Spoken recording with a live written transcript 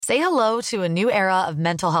Say hello to a new era of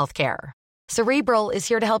mental health care. Cerebral is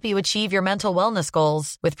here to help you achieve your mental wellness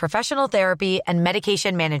goals with professional therapy and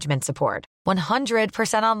medication management support.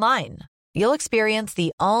 100% online. You'll experience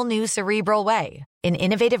the all-new Cerebral Way, an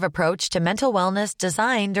innovative approach to mental wellness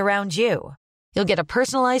designed around you. You'll get a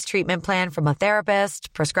personalized treatment plan from a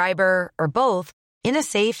therapist, prescriber, or both in a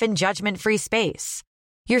safe and judgment-free space.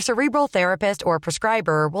 Your Cerebral therapist or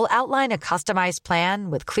prescriber will outline a customized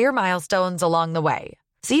plan with clear milestones along the way,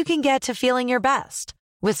 so you can get to feeling your best.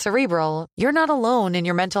 With Cerebral, you're not alone in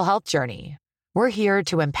your mental health journey. We're here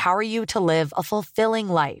to empower you to live a fulfilling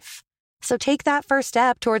life. So take that first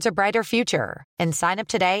step towards a brighter future and sign up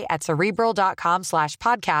today at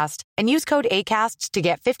Cerebral.com/podcast and use code ACAST to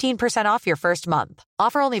get 15% off your first month.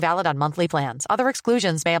 Offer only valid on monthly plans. Other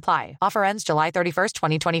exclusions may apply. Offer ends July 31st,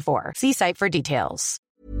 2024. See site for details.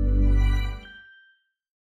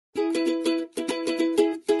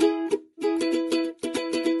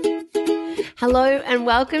 Hello and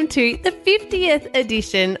welcome to the 50th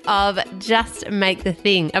edition of Just Make the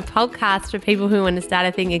Thing, a podcast for people who want to start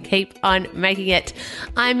a thing and keep on making it.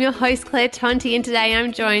 I'm your host, Claire Tonti, and today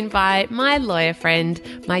I'm joined by my lawyer friend,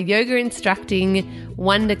 my yoga instructing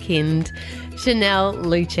wonderkind, Chanel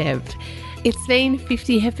Lucev. It's been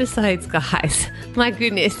 50 episodes, guys. My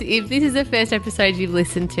goodness, if this is the first episode you've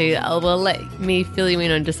listened to, well, let me fill you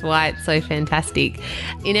in on just why it's so fantastic.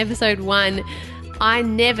 In episode 1, I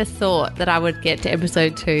never thought that I would get to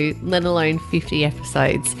episode 2, let alone 50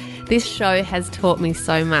 episodes. This show has taught me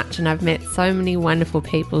so much, and I've met so many wonderful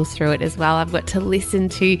people through it as well. I've got to listen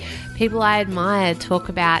to people I admire talk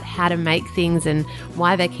about how to make things and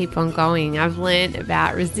why they keep on going. I've learned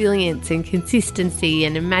about resilience and consistency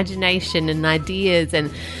and imagination and ideas,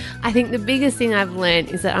 and I think the biggest thing I've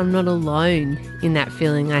learned is that I'm not alone in that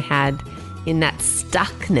feeling I had, in that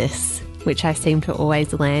stuckness, which I seem to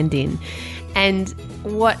always land in. And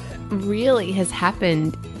what really has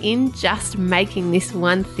happened in just making this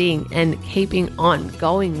one thing and keeping on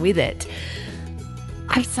going with it,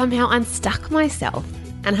 I've somehow unstuck myself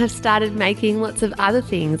and have started making lots of other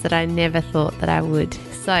things that I never thought that I would.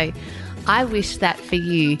 So I wish that for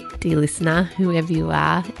you, dear listener, whoever you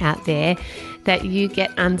are out there, that you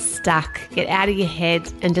get unstuck, get out of your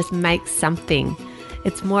head and just make something.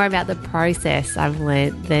 It's more about the process, I've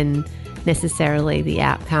learned, than necessarily the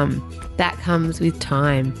outcome. That comes with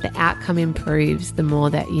time. The outcome improves the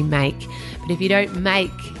more that you make. But if you don't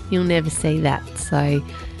make, you'll never see that. So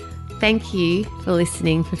thank you for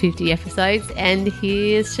listening for 50 episodes. And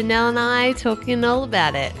here's Chanel and I talking all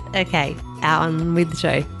about it. Okay, out on with the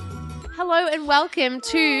show. Hello and welcome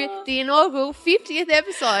to the inaugural 50th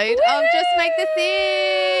episode of Just Make the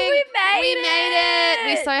Thing. We made it.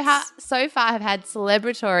 We so far have had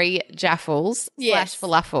celebratory jaffles /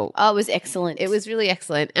 falafel. Oh, it was excellent. It was really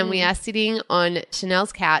excellent. And we are sitting on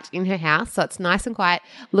Chanel's couch in her house, so it's nice and quiet,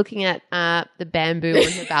 looking at the bamboo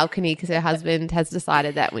on her balcony because her husband has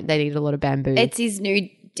decided that they need a lot of bamboo. It's his new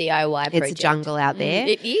DIY project. It's a jungle out there.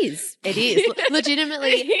 It is. It is.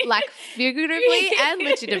 Legitimately, like figuratively and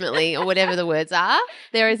legitimately, or whatever the words are.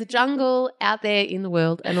 There is a jungle out there in the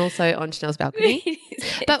world and also on Chanel's balcony.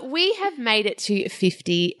 But we have made it to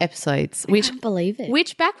 50 episodes. I can't believe it.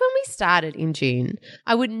 Which back when we started in June,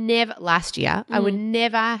 last year, I would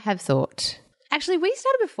never have thought. Actually, we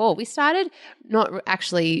started before. We started not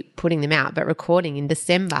actually putting them out, but recording in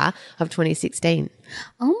December of 2016.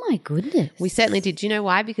 Oh, my goodness. We certainly did. Do you know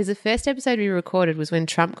why? Because the first episode we recorded was when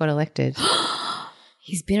Trump got elected.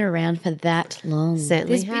 He's been around for that long.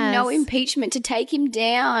 Certainly There's been no impeachment to take him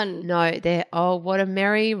down. No, what a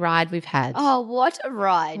merry ride we've had. Oh, what a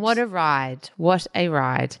ride. What a ride. What a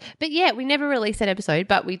ride. But yeah, we never released that episode,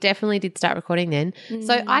 but we definitely did start recording then.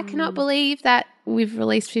 So I cannot believe that we've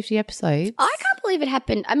released 50 episodes. I can't believe it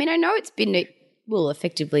happened. I mean, I know it's been,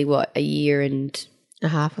 effectively, a year and a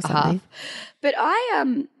half or something. But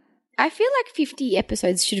I feel like 50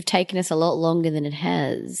 episodes should have taken us a lot longer than it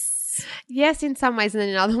has. Yes, in some ways, and then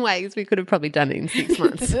in other ways we could have probably done it in 6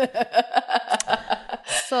 months.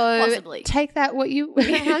 So possibly. Take that how you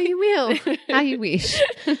will, how you wish.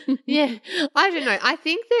 Yeah, I don't know. I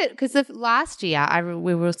think that because of last year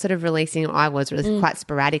we were sort of releasing, quite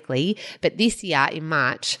sporadically, but this year in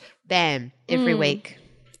March, bam, every week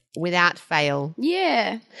without fail.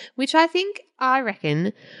 Yeah. Which I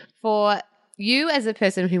reckon for you as a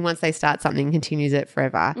person who once they start something continues it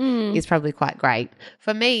forever is probably quite great.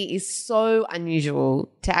 For me, is so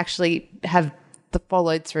unusual to actually have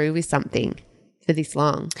followed through with something for this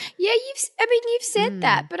long. Yeah, you've said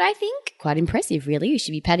that, but I think quite impressive, really. You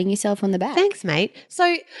should be patting yourself on the back. Thanks, mate.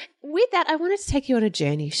 So with that, I wanted to take you on a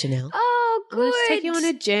journey, Chanel. Oh, Oh, I'm going to take you good. on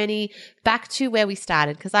a journey back to where we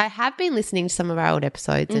started, because I have been listening to some of our old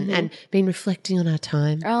episodes and been reflecting on our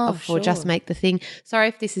time for Just Make the Thing. Sorry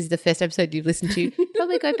if this is the first episode you've listened to.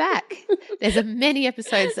 Probably go back. There's many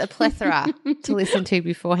episodes, a plethora to listen to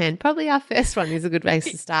beforehand. Probably our first one is a good place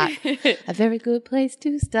to start. A very good place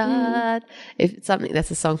to start. If it's something,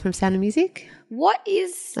 that's a song from Sound of Music, What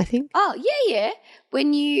is? I think. Oh, yeah.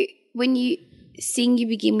 When you sing, you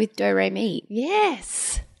begin with do, re, mi.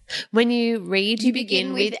 Yes. When you read, you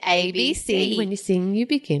begin with A, B, C. When you sing, you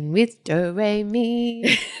begin with do, re,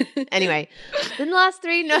 mi. Anyway, the last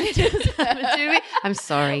three notes have to do with. I'm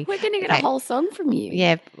sorry. We're going to get a whole song from you.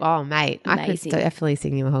 Yeah. Oh, mate. Amazing. I could definitely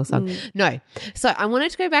sing you a whole song. No. So I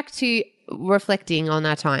wanted to go back to reflecting on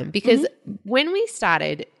our time, because when we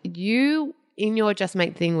started, you in your Just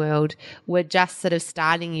Make the Thing world were just sort of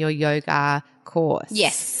starting your yoga course.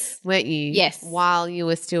 Yes. Weren't you? Yes. While you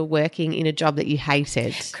were still working in a job that you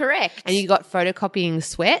hated. Correct. And you got photocopying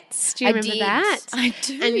sweats. Do you remember that? I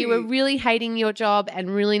do. And you were really hating your job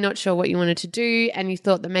and really not sure what you wanted to do, and you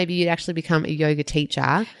thought that maybe you'd actually become a yoga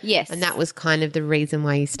teacher. Yes. And that was kind of the reason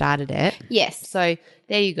why you started it. Yes. So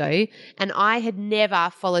there you go. And I had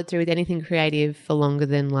never followed through with anything creative for longer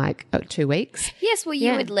than like 2 weeks. Yes, well,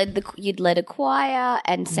 you'd led a choir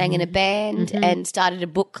and sang in a band and started a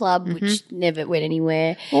book club, which never went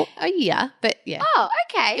anywhere. Well, a year, but yeah. Oh,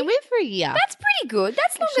 okay. It went for a year. That's pretty good.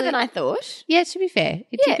 That's longer than I thought. Yeah, to be fair.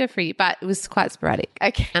 It did go for a year, but it was quite sporadic.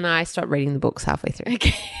 Okay. And I stopped reading the books halfway through.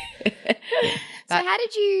 Okay. So how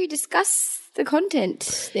did you discuss the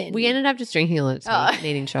content then? We ended up just drinking a lot of tea and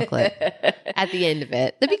eating chocolate at the end of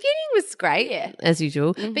it. The beginning was great, as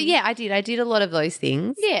usual. But yeah, I did a lot of those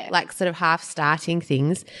things. Yeah. Like sort of half starting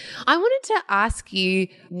things. I wanted to ask you,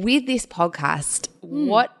 with this podcast,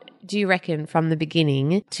 what do you reckon from the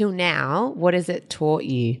beginning till now, what has it taught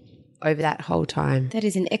you over that whole time? That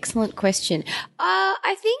is an excellent question.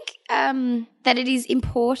 I think that it is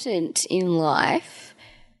important in life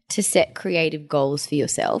to set creative goals for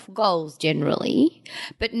yourself, goals generally,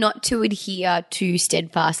 but not to adhere too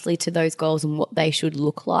steadfastly to those goals and what they should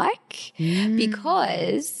look like,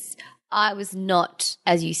 because I was not,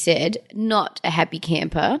 as you said, not a happy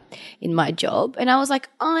camper in my job. And I was like,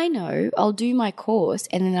 I know, I'll do my course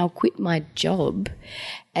and then I'll quit my job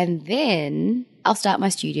and then I'll start my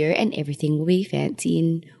studio and everything will be fancy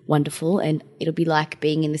and wonderful and it'll be like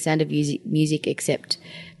being in the Sound of Music except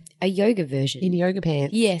a yoga version. In yoga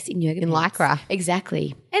pants. Yes, in yoga In pants. lycra.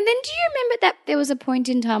 Exactly. And then do you remember that there was a point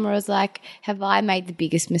in time where I was like, have I made the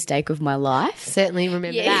biggest mistake of my life? Certainly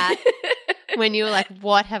remember that. When you were like,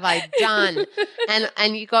 what have I done?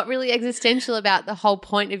 And you got really existential about the whole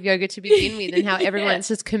point of yoga to begin with and how everyone's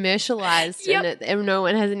just commercialized and no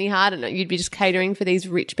one has any heart in it. You'd be just catering for these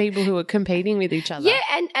rich people who are competing with each other. Yeah,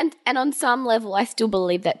 and on some level I still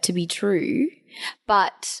believe that to be true.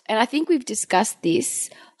 But, and I think we've discussed this,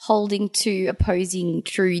 holding to opposing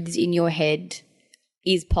truths in your head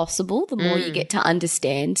is possible the more you get to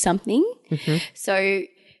understand something. So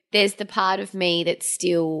there's the part of me that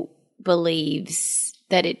still believes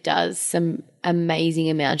that it does some amazing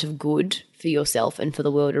amount of good for yourself and for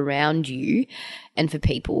the world around you and for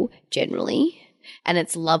people generally. And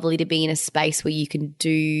it's lovely to be in a space where you can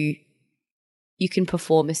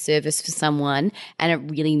perform a service for someone and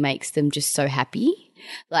it really makes them just so happy.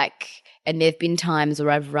 And there have been times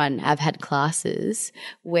where I've had classes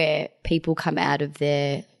where people come out of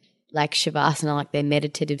their shavasana, like their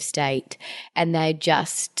meditative state, and they're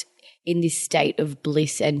just in this state of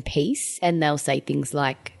bliss and peace, and they'll say things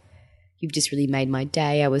like, you've just really made my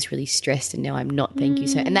day. I was really stressed and now I'm not. Thank you.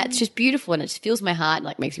 So, and that's just beautiful and it just fills my heart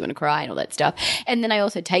and makes me want to cry and all that stuff. And then I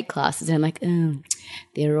also take classes and I'm like, oh,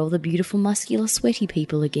 there are all the beautiful, muscular, sweaty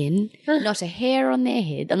people again. Not a hair on their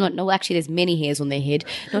head. Actually, there's many hairs on their head.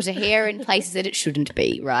 Not a hair in places that it shouldn't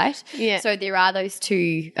be, right? Yeah. So there are those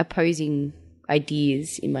two opposing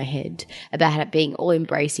ideas in my head about it being all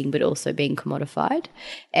embracing but also being commodified.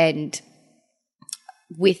 And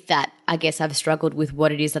with that, I guess I've struggled with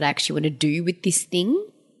what it is that I actually want to do with this thing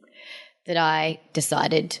that I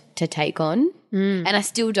decided to take on. And I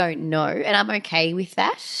still don't know, and I'm okay with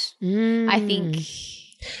that. I think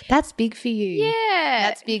that's big for you. Yeah.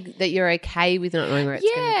 That's big that you're okay with not knowing where it's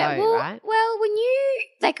going to go, right? Well,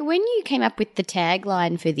 when you came up with the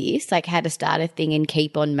tagline for this, how to start a thing and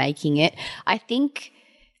keep on making it, I think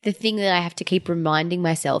the thing that I have to keep reminding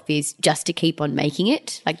myself is just to keep on making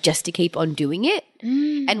it, just to keep on doing it.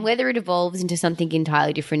 And whether it evolves into something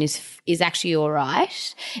entirely different is actually all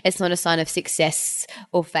right. It's not a sign of success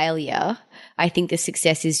or failure. I think the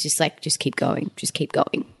success is just keep going,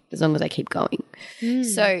 as long as I keep going.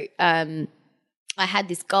 So I had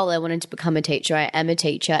this goal. I wanted to become a teacher. I am a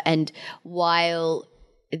teacher. And while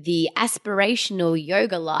the aspirational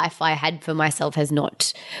yoga life I had for myself has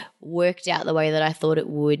not worked out the way that I thought it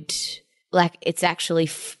would, like it's actually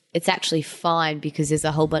fine because there's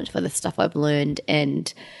a whole bunch of other stuff I've learned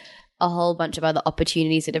and a whole bunch of other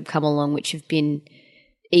opportunities that have come along which have been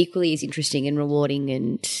equally as interesting and rewarding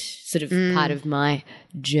and sort of part of my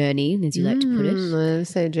journey, as you like to put it.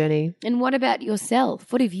 So journey. And what about yourself?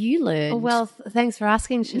 What have you learned? Oh, well, thanks for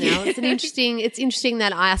asking, Chanel. It's interesting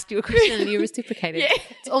that I asked you a question and you reciprocated. Yeah.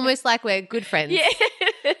 It's almost like we're good friends. Yeah.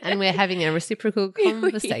 And we're having a reciprocal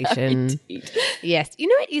conversation. Yes. You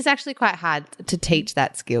know, it is actually quite hard to teach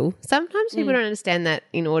that skill. Sometimes people don't understand that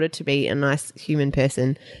in order to be a nice human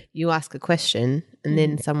person, you ask a question and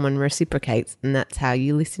then someone reciprocates, and that's how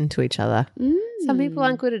you listen to each other. Some people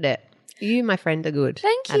aren't good at it. You, my friend, are good.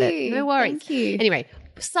 Thank you. At it. No worries. Thank you. Anyway,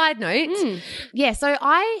 side note. Yeah, so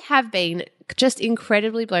I have been just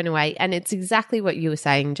incredibly blown away, and it's exactly what you were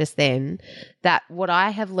saying just then, that what I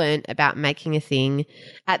have learned about making a thing,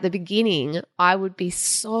 at the beginning, I would be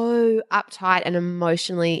so uptight and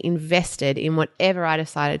emotionally invested in whatever I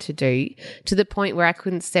decided to do, to the point where I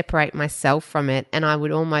couldn't separate myself from it, and I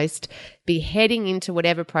would almost be heading into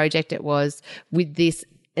whatever project it was with this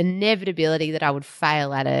inevitability that I would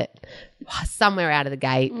fail at it somewhere out of the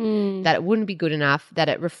gate, that it wouldn't be good enough, that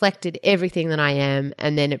it reflected everything that I am,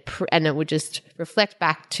 and then it would just reflect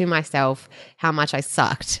back to myself how much I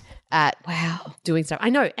sucked at doing stuff. I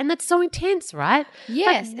know, and that's so intense, right?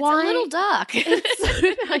 Yes, like, it's a little dark.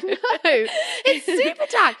 I know. It's super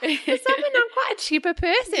dark. For someone, I'm quite a chipper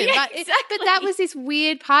person. Yeah, but that was this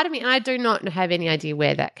weird part of me, and I do not have any idea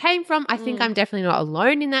where that came from. I think I'm definitely not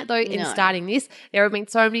alone in that, though, in starting this. There have been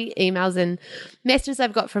so many emails and messages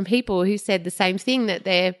I've got from people who said the same thing, that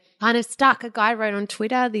they're kind of stuck. A guy wrote on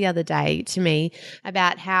Twitter the other day to me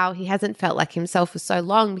about how he hasn't felt like himself for so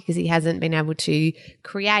long because he hasn't been able to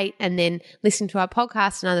create, and then listen to our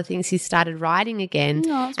podcast and other things. He started writing again,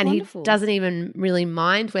 and wonderful. He doesn't even really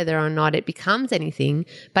mind whether or not it becomes anything,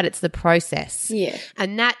 but it's the process. Yeah.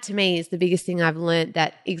 And that to me is the biggest thing I've learned,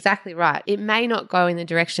 that exactly right. It may not go in the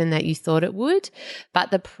direction that you thought it would,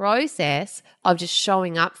 but the process of just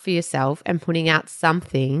showing up for yourself and putting out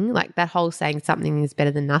something, like that whole saying something is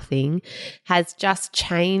better than nothing, has just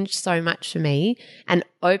changed so much for me and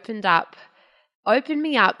opened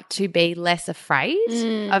me up to be less afraid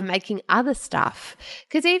of making other stuff.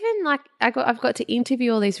 Because even like I've got to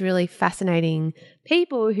interview all these really fascinating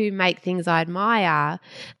people who make things I admire,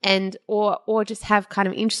 and or just have kind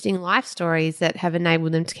of interesting life stories that have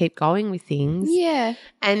enabled them to keep going with things. Yeah.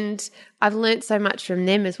 And I've learned so much from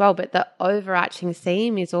them as well. But the overarching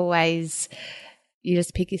theme is always, you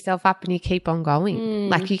just pick yourself up and you keep on going.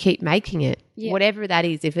 Like you keep making it, whatever that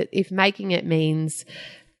is. If making it means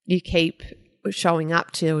you keep showing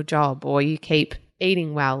up to a job, or you keep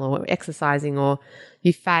eating well or exercising, or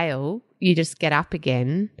you fail, you just get up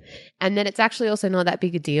again. And then it's actually also not that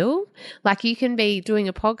big a deal. Like you can be doing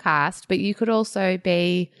a podcast, but you could also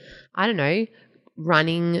be, I don't know,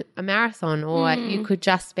 running a marathon, or you could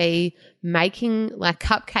just be making like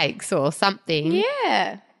cupcakes or something.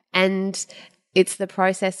 Yeah. And it's the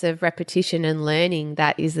process of repetition and learning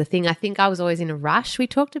that is the thing. I think I was always in a rush. We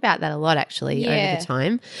talked about that a lot actually over the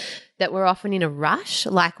time, that we're often in a rush.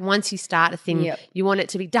 Like once you start a thing, you want it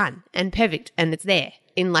to be done and perfect and it's there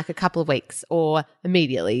in like a couple of weeks or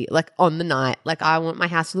immediately, like on the night. Like I want my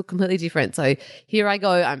house to look completely different. So here I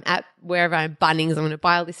go. I'm at wherever I'm, Bunnings. I'm going to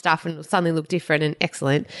buy all this stuff and it'll suddenly look different and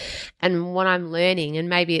excellent. And what I'm learning, and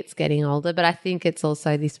maybe it's getting older, but I think it's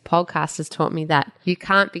also this podcast has taught me that you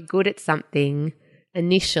can't be good at something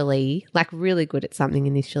initially, like really good at something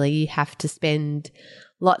initially. You have to spend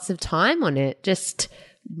lots of time on it, just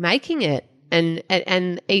making it.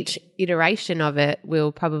 And each iteration of it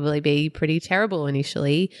will probably be pretty terrible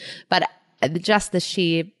initially, but just the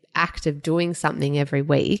sheer act of doing something every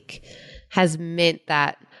week has meant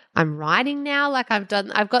that I'm writing now. Like I've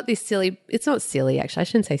got this silly, it's not silly actually, I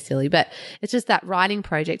shouldn't say silly, but it's just that writing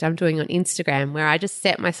project I'm doing on Instagram where I just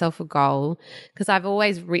set myself a goal, because I've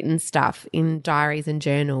always written stuff in diaries and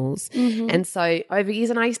journals. And so over years,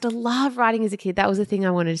 and I used to love writing as a kid. That was the thing,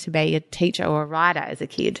 I wanted to be a teacher or a writer as a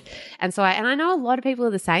kid. And so I know a lot of people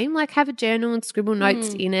are the same, like have a journal and scribble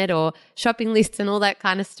notes in it, or shopping lists and all that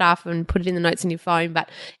kind of stuff, and put it in the notes in your phone. But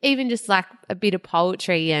even just like a bit of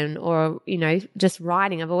poetry or, you know, just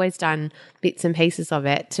writing, I've always done bits and pieces of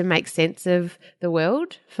it to make sense of the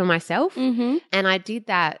world for myself. And I did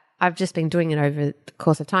that. I've just been doing it over the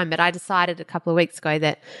course of time, but I decided a couple of weeks ago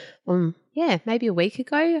that, maybe a week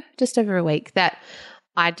ago, just over a week, that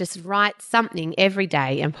I just write something every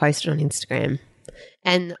day and post it on Instagram.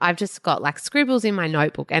 And I've just got like scribbles in my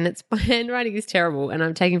notebook, and my handwriting is terrible, and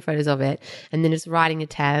I'm taking photos of it and then just writing a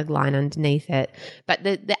tagline underneath it. But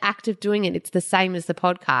the act of doing it, it's the same as the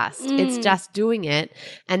podcast. It's just doing it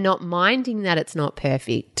and not minding that it's not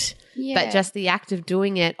perfect. Yeah. But just the act of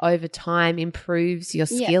doing it over time improves your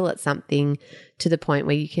skill at something to the point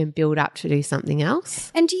where you can build up to do something else.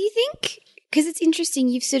 And do you think, because it's interesting,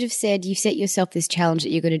 you've sort of said you've set yourself this challenge that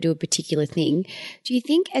you're going to do a particular thing. Do you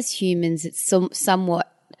think as humans it's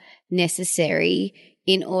somewhat necessary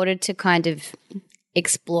in order to kind of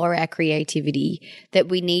explore our creativity that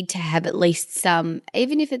we need to have at least some,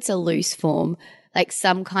 even if it's a loose form, like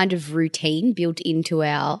some kind of routine built into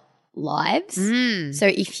our lives? So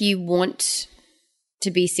if you want to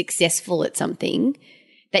be successful at something,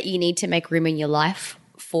 that you need to make room in your life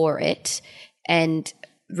for it, and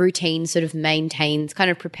routine sort of maintains, kind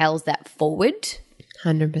of propels that forward.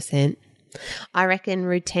 100%. I reckon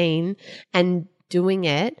routine and doing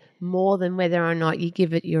it more than whether or not you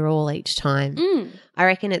give it your all each time. I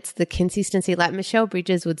reckon it's the consistency, like Michelle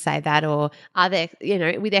Bridges would say that, or other,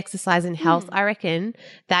 with exercise and health. I reckon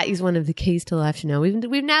that is one of the keys to life, Chanel.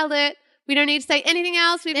 We've nailed it. We don't need to say anything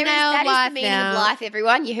else. We've nailed life now. That is the meaning of life,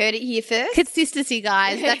 everyone. You heard it here first. Consistency,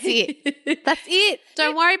 guys. That's it. That's it.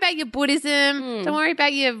 Don't worry about your Buddhism. Don't worry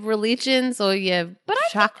about your religions or your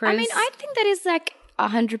chakras. I think that is like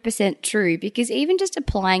 100% true, because even just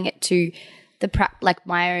applying it to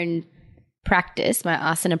my own practice, my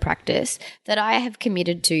asana practice, that I have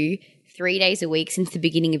committed to 3 days a week since the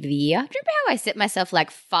beginning of the year. Do you remember how I set myself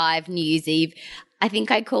like 5 New Year's Eve? I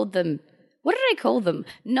think I called them, what did I call them?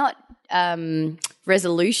 Not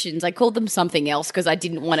resolutions. I called them something else because I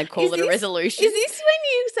didn't want to call it a resolution. Is this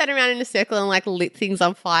when you sat around in a circle and like lit things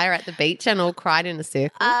on fire at the beach and all cried in a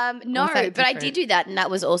circle? No, but I did do that, and that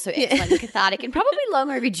was also excellent and cathartic and probably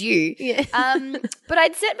long overdue. Yeah. But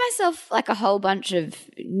I'd set myself like a whole bunch of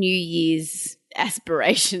New Year's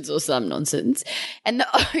aspirations or some nonsense, and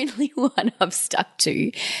the only one I've stuck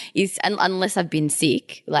to is, unless I've been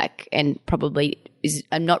sick, and probably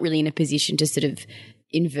I'm not really in a position to sort of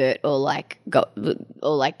invert or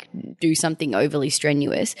do something overly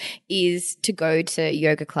strenuous, is to go to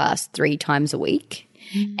yoga class 3 times a week.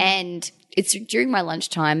 And it's during my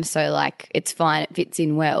lunchtime, so it's fine, it fits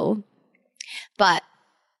in well. But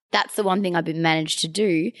that's the one thing I've been managed to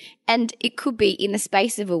do. And it could be in the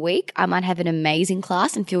space of a week, I might have an amazing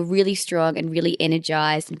class and feel really strong and really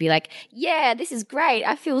energized and be like, yeah, this is great.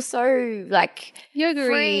 I feel so yoga-y,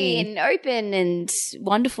 free and open and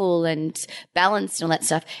wonderful and balanced and all that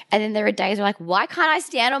stuff. And then there are days where why can't I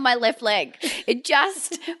stand on my left leg? It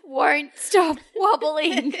just won't stop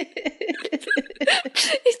wobbling.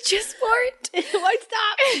 It just won't. It won't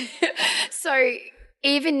stop. So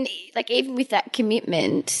even with that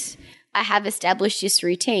commitment, I have established this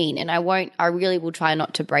routine, and I really will try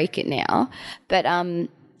not to break it now. But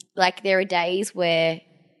there are days where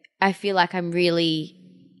I feel like I'm really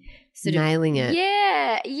sort of nailing it.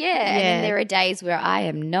 Yeah. And then there are days where I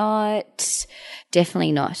am not,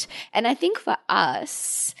 definitely not. And I think for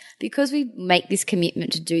us, because we make this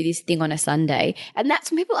commitment to do this thing on a Sunday, and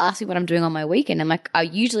that's when people ask me what I'm doing on my weekend. I'm like, I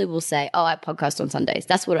usually will say, I podcast on Sundays.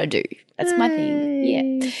 That's what I do. That's my thing.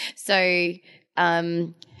 Yeah. So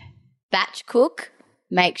batch cook,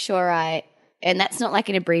 make sure and that's not like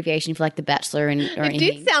an abbreviation for The Bachelor or anything. It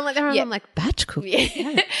did sound like I'm like, batch cook.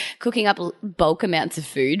 Yeah. Cooking up bulk amounts of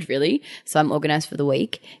food, really. So I'm organised for the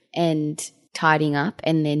week, and tidying up,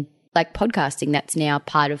 and then podcasting, that's now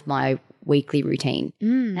part of my weekly routine.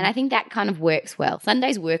 And I think that kind of works well.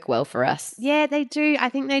 Sundays work well for us. Yeah, they do. I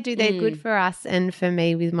think they do. They're good for us and for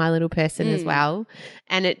me with my little person as well.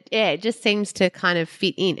 And it just seems to kind of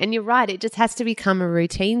fit in. And you're right, it just has to become a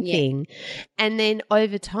routine thing. And then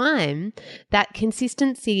over time, that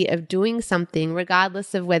consistency of doing something,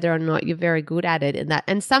 regardless of whether or not you're very good at it,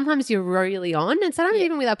 and sometimes you're really on, and sometimes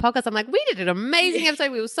even with our podcast, I'm like, we did an amazing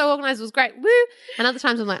episode. We were so organized. It was great. Woo. And other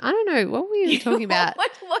times I'm like, I don't know, what were you talking about?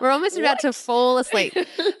 We're almost about to fall asleep.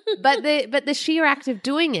 But the sheer act of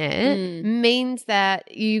doing it means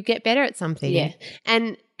that you get better at something. Yeah.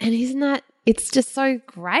 And isn't that, it's just so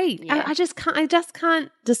great. Yeah. I just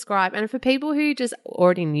can't describe. And for people who just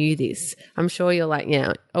already knew this, I'm sure you're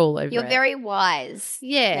all over You're very wise.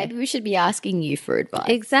 Yeah. Maybe we should be asking you for advice.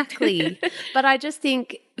 Exactly. But I just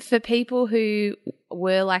think for people who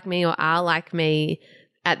were like me or are like me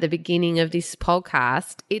at the beginning of this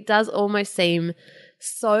podcast, it does almost seem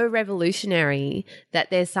so revolutionary that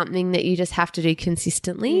there's something that you just have to do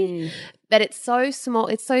consistently. But it's so small,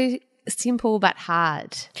 it's so simple but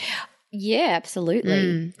hard. Yeah,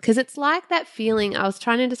 absolutely. Because it's like that feeling, I was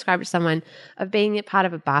trying to describe it to someone, of being a part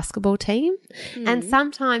of a basketball team. And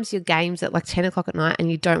sometimes your game's at like 10 o'clock at night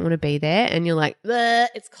and you don't want to be there and you're like, "Bleh,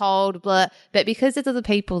 it's cold, blah." But because there's other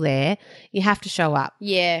people there, you have to show up.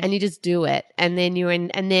 Yeah. And you just do it. And then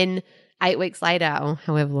and then 8 weeks later, or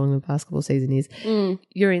however long the basketball season is,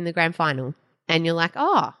 you're in the grand final and you're like,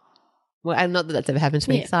 oh. Well, and not that that's ever happened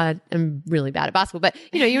to me because I am really bad at basketball, but,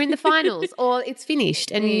 you're in the finals or it's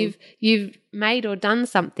finished and you've made or done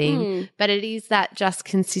something, but it is that just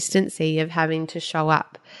consistency of having to show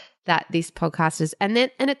up that this podcast is, and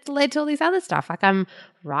it's led to all these other stuff. Like I'm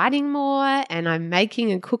writing more and I'm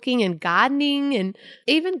making and cooking and gardening, and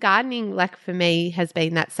even gardening, like for me, has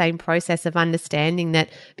been that same process of understanding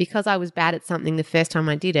that because I was bad at something the first time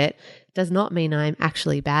I did it does not mean I'm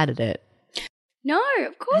actually bad at it. No,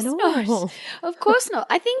 of course not. Of course not.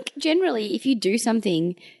 I think generally if you do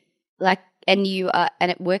something like and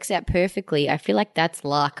it works out perfectly, I feel like that's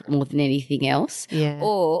luck more than anything else. Yeah.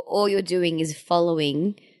 Or all you're doing is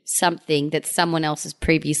following something that someone else has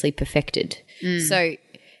previously perfected. So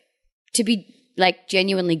to be like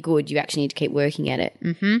genuinely good, you actually need to keep working at it.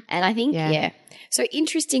 Mm-hmm. And I think, So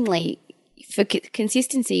interestingly, for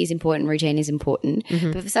consistency is important, routine is important.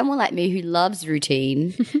 Mm-hmm. But for someone like me who loves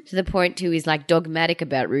routine to the point who is like dogmatic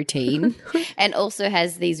about routine and also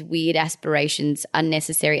has these weird aspirations,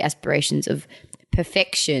 unnecessary aspirations of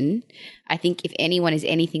perfection, I think if anyone is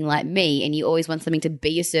anything like me and you always want something to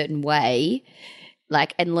be a certain way,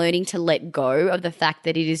 like, and learning to let go of the fact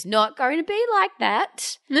that it is not going to be like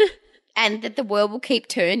that and that the world will keep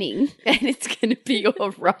turning and it's going to be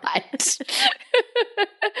all right.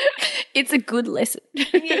 It's a good lesson. Yeah,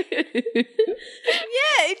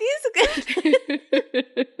 it is good.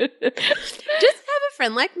 Just have a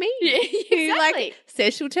friend like me who like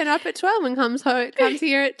says she'll turn up at 12 and comes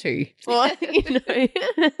here at 2. Or,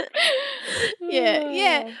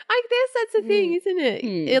 Yeah. I guess that's the thing, isn't it?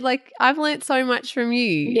 It like I've learnt so much from you.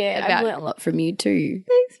 Yeah, I've learnt a lot from you too.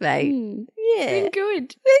 Thanks, mate. Yeah. It's been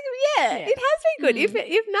good. Yeah, it has been good.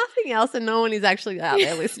 If nothing else, and no one is actually out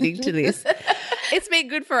there listening to this, it's been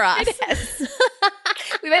good for us. It has.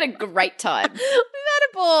 We've had a great time. We've had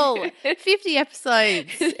a ball. 50 episodes.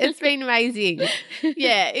 It's been amazing.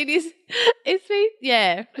 Yeah, it is. It's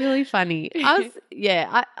been, really funny.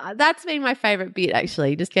 That's been my favourite bit,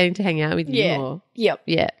 actually, just getting to hang out with you more. Yep.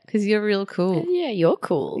 Yeah, because you're real cool. Yeah, you're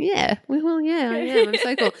cool. Yeah. Well, I am. I'm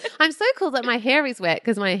so cool. I'm so cool that my hair is wet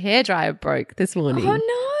because my hairdryer broke this morning. Oh,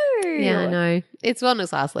 no. Yeah, I know. It's one of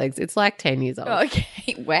its last legs. It's like 10 years old.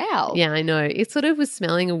 Okay. Wow. Yeah, I know. It sort of was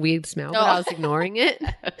smelling a weird smell, but I was ignoring it.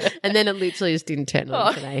 And then it literally just didn't turn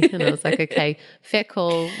on today. And I was like, okay, fair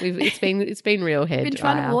call. It's been real hair I've been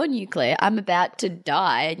trying to warn you, Claire. I'm about to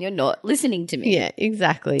die and you're not listening to me. Yeah,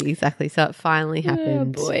 exactly. So it finally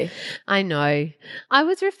happened. Oh, boy. I know. I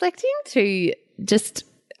was reflecting too just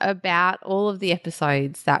about all of the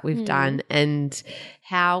episodes that we've done and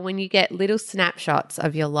how when you get little snapshots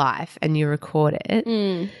of your life and you record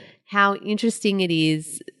it, how interesting it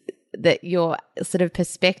is that your sort of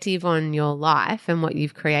perspective on your life and what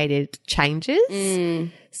you've created changes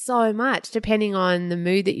so much depending on the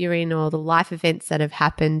mood that you're in or the life events that have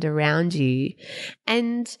happened around you.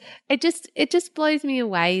 And it just blows me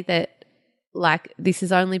away that like this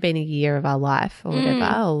has only been a year of our life or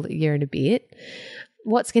whatever, or a year and a bit.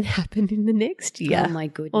 What's going to happen in the next year? Oh, my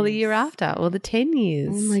goodness. Or the year after or the 10 years.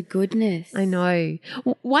 Oh, my goodness. I know.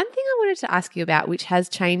 One thing I wanted to ask you about, which has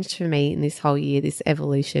changed for me in this whole year, this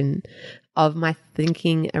evolution of my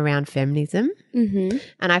thinking around feminism. Mm-hmm.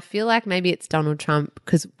 And I feel like maybe it's Donald Trump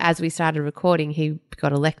because as we started recording, he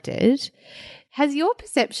got elected. Has your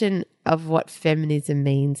perception of what feminism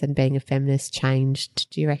means and being a feminist changed,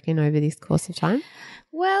 do you reckon, over this course of time?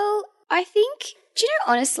 Well, I think,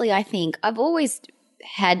 honestly, I think I've always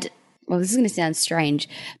had, well, this is going to sound strange,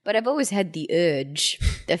 but I've always had the urge,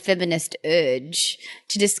 the feminist urge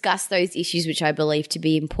to discuss those issues which I believe to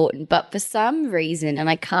be important. But for some reason, and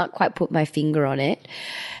I can't quite put my finger on it,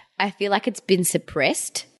 I feel like it's been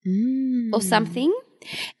suppressed or something.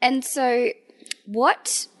 And so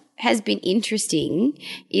what has been interesting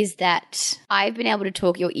is that I've been able to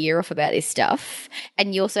talk your ear off about this stuff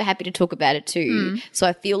and you're so happy to talk about it too. So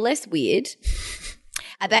I feel less weird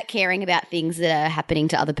about caring about things that are happening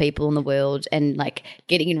to other people in the world and like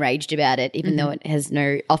getting enraged about it, even though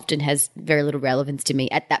it often has very little relevance to me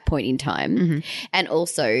at that point in time. And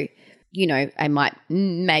also, I might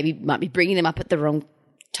be bringing them up at the wrong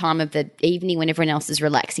time of the evening when everyone else is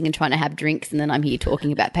relaxing and trying to have drinks, and then I'm here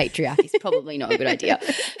talking about patriarchy. It's probably not a good idea.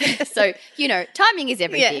 So, timing is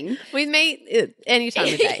everything. Yeah. With me, any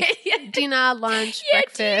time of day. dinner, lunch, Yeah,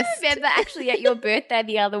 breakfast. do you remember actually at your birthday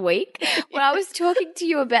the other week when I was talking to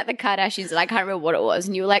you about the Kardashians and I can't remember what it was,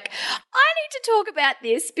 and you were like, I need to talk about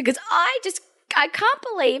this because I can't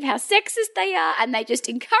believe how sexist they are and they just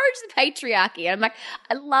encourage the patriarchy. And I'm like,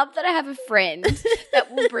 I love that I have a friend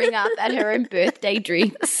that will bring up at her own birthday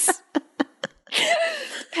drinks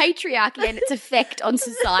patriarchy and its effect on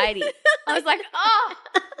society. I was like, oh,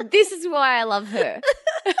 this is why I love her.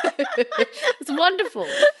 It's wonderful.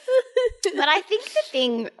 But I think the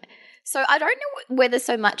thing, so I don't know whether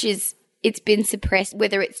so much is it's been suppressed,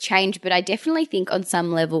 whether it's changed, but I definitely think on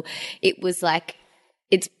some level it was like,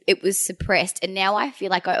 it was suppressed, and now I feel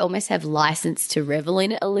like I almost have license to revel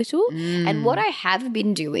in it a little. And what I have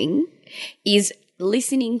been doing is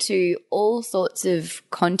listening to all sorts of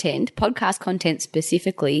content, podcast content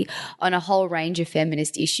specifically, on a whole range of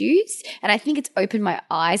feminist issues. And I think it's opened my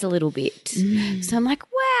eyes a little bit. So I'm like,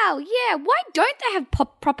 wow, yeah, why don't they have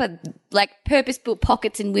proper, like, purpose-built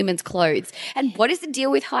pockets in women's clothes? And what is the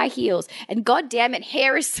deal with high heels? And God damn it,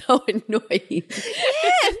 hair is so annoying.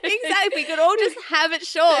 Yes, exactly. We could all just have it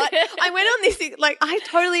short. I went on this, like, I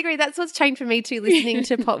totally agree. That's what's changed for me too, listening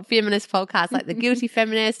to feminist podcasts like The Guilty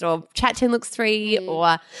Feminist or Chat 10 Looks 3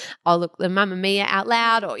 or I'll look the Mamma Mia out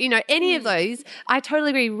loud or, you know, any of those. I totally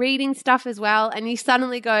agree. Reading stuff as well. And you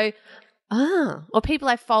suddenly go, or people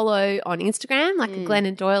I follow on Instagram, like a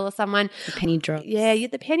Glennon Doyle or someone. The penny drops. Yeah,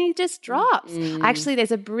 the penny just drops. Actually,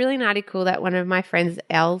 there's a brilliant article that one of my friends,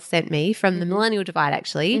 Elle, sent me from the Millennial Divide,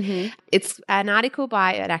 actually. It's an article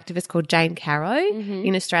by an activist called Jane Caro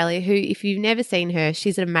in Australia who, if you've never seen her,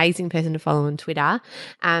 she's an amazing person to follow on Twitter.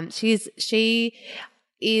 She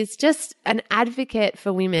is just an advocate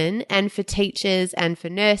for women and for teachers and for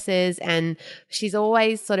nurses, and she's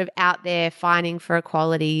always sort of out there fighting for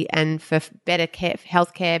equality and for better care,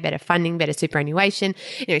 healthcare, better funding, better superannuation.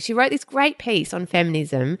 You know, she wrote this great piece on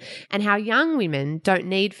feminism and how young women don't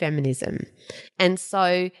need feminism. And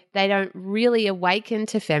so they don't really awaken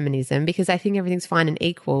to feminism because they think everything's fine and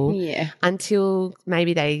equal until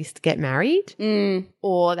maybe they get married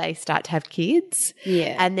or they start to have kids.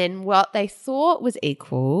 Yeah. And then what they thought was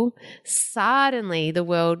equal, suddenly the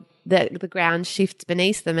world, the ground shifts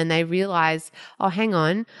beneath them and they realise, oh, hang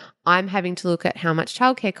on, I'm having to look at how much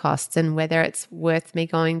childcare costs and whether it's worth me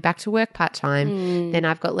going back to work part-time. Then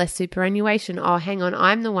I've got less superannuation. Oh, hang on,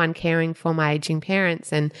 I'm the one caring for my aging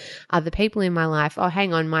parents and other people in my life. Oh,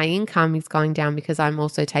 hang on, my income is going down because I'm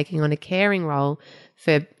also taking on a caring role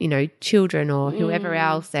for, you know, children or whoever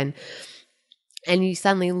else. And you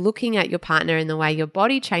suddenly looking at your partner and the way your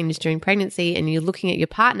body changes during pregnancy, and you're looking at your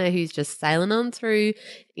partner who's just sailing on through,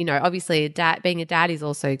 you know, obviously being a dad is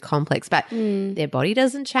also complex, but their body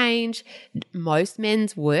doesn't change. Most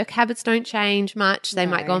men's work habits don't change much. They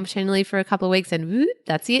might go on maternity leave for a couple of weeks and whoop,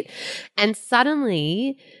 that's it. And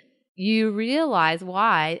suddenly you realize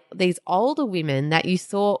why these older women that you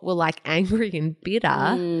thought were like angry and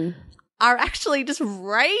bitter are actually just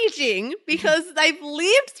raging because they've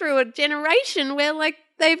lived through a generation where like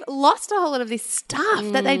they've lost a whole lot of this stuff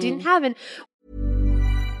that they didn't have. And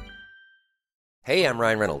Hey, I'm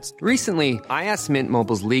Ryan Reynolds. Recently, I asked Mint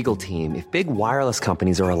Mobile's legal team if big wireless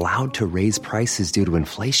companies are allowed to raise prices due to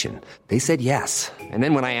inflation. They said yes. And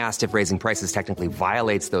then when I asked if raising prices technically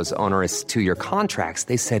violates those onerous 2-year contracts,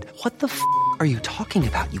 they said, what the f*** are you talking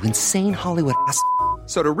about, you insane Hollywood ass f-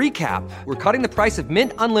 So to recap, we're cutting the price of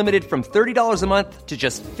Mint Unlimited from $30 a month to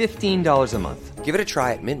just $15 a month. Give it a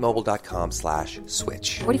try at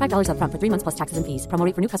mintmobile.com/switch. $45 up front for 3 months plus taxes and fees. Promo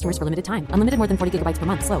rate for new customers for limited time. Unlimited more than 40 gigabytes per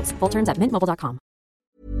month. Slows full terms at mintmobile.com.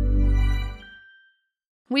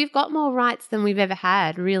 we've got more rights than we've ever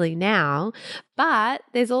had really now, but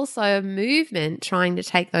there's also a movement trying to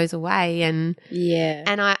take those away. And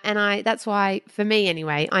I that's why, for me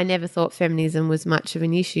anyway, I never thought feminism was much of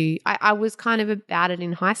an issue. I was kind of about it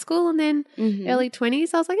in high school, and then early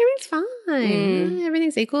 20s I was like, everything's fine,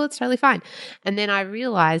 everything's equal, it's totally fine. And then I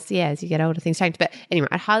realised, as you get older things change. But anyway,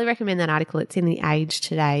 I'd highly recommend that article. It's in The Age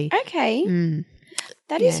today. Okay.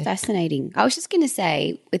 That is fascinating. I was just going to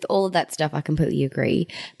say, with all of that stuff, I completely agree.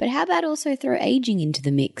 But how about also throw aging into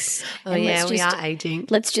the mix? Oh, and we are aging.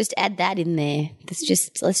 Let's just add that in there. Let's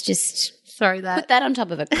just Sorry, that. Put that on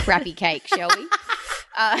top of a crappy cake, shall we?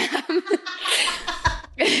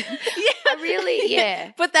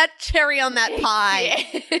 Put that cherry on that pie.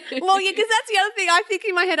 Well, because that's the other thing. I think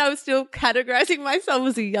in my head I was still categorizing myself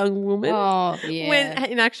as a young woman. Oh, yeah. When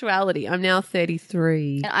in actuality, I'm now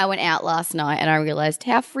 33. And I went out last night and I realized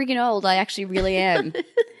how freaking old I actually really am.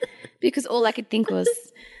 Because all I could think was,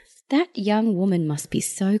 that young woman must be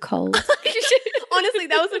so cold. Honestly,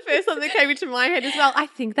 that was the first thought that came into my head as well. I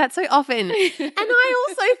think that so often. And I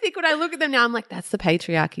also think when I look at them now, I'm like, that's the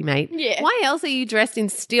patriarchy, mate. Yeah. Why else are you dressed in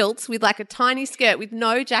stilts with like a tiny skirt with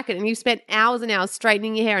no jacket and you've spent hours and hours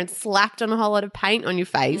straightening your hair and slapped on a whole lot of paint on your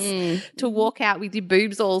face to walk out with your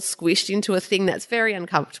boobs all squished into a thing that's very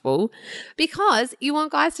uncomfortable because you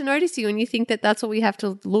want guys to notice you and you think that that's what we have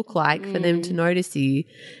to look like for them to notice you.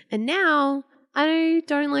 And now I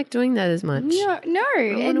don't like doing that as much. No.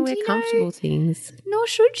 I want to wear comfortable things. Nor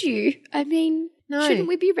should you. I mean, No. shouldn't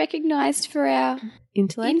we be recognised for our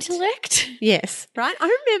intellect? Yes, right?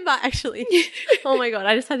 I remember actually, oh my God,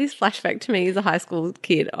 I just had this flashback to me as a high school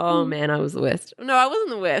kid. Oh man, I was the worst. No, I wasn't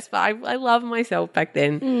the worst, but I loved myself back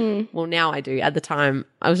then. Well, now I do. At the time,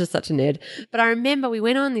 I was just such a nerd. But I remember we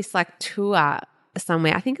went on this like tour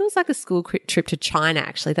somewhere. I think it was like a school trip to China,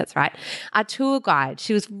 actually. That's right. Our tour guide,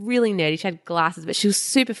 she was really nerdy. She had glasses, but she was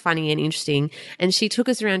super funny and interesting. And she took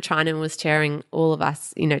us around China and was sharing all of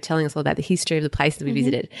us, you know, telling us all about the history of the places we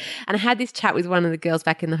visited. And I had this chat with one of the girls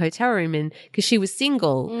back in the hotel room, and because she was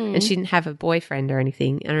single and she didn't have a boyfriend or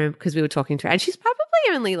anything. And I remember because we were talking to her, and she's probably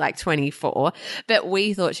only like 24, but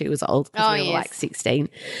we thought she was old because we were like 16.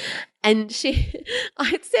 And I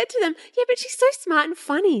had said to them, yeah, but she's so smart and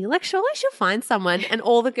funny. Like, surely she'll find someone. And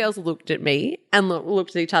all the girls looked at me and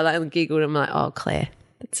looked at each other and giggled. And I'm like, oh, Claire,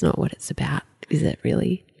 that's not what it's about, is it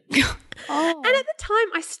really? And at the time,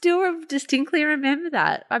 I still distinctly remember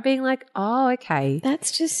that by being like, oh, okay.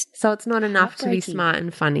 That's just So it's not enough to be smart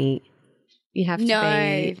and funny. You have to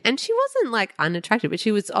be. And she wasn't like unattractive, but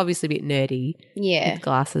she was obviously a bit nerdy. Yeah. With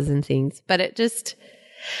glasses and things. But it just...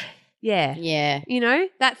 Yeah. Yeah. You know,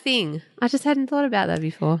 that thing. I just hadn't thought about that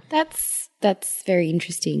before. That's very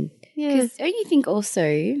interesting. Yeah. Because don't you think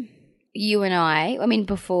also you and I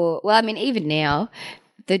mean even now,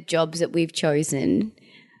 the jobs that we've chosen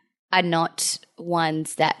are not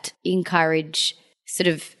ones that encourage sort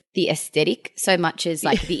of the aesthetic so much as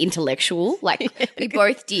like the intellectual. Like we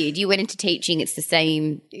both did. You went into teaching, it's the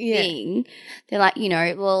same thing. They're like, you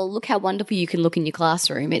know, well, look how wonderful you can look in your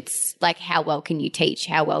classroom. It's like, how well can you teach?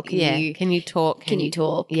 How well can you talk? Can you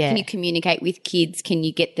talk? Yeah. Can you communicate with kids? Can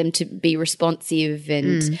you get them to be responsive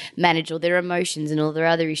and manage all their emotions and all their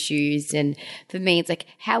other issues? And for me, it's like,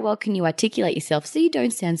 how well can you articulate yourself so you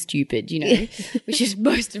don't sound stupid, you know, which is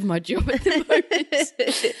most of my job at the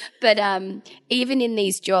moment. But even in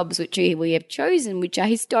these jobs which we have chosen, which are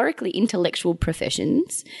historically intellectual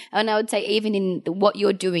professions, and I would say even in what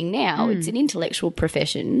you're doing now, it's an intellectual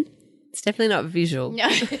profession. It's definitely not visual. No.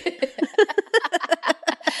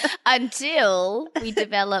 Until we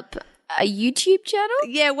develop a YouTube channel?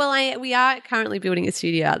 Yeah, well, we are currently building a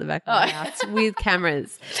studio out the back of my house with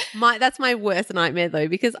cameras. That's my worst nightmare, though,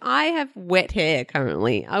 because I have wet hair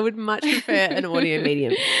currently. I would much prefer an audio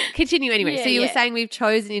medium. Continue anyway. Yeah, so you were saying we've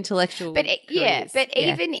chosen intellectual But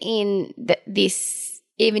even in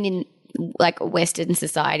even in like Western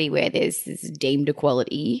society where there's this deemed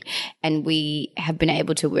equality and we have been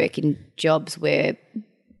able to work in jobs where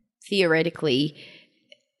theoretically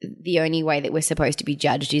the only way that we're supposed to be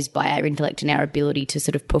judged is by our intellect and our ability to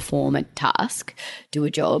sort of perform a task, do a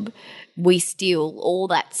job, we still, all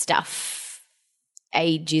that stuff,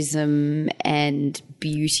 ageism and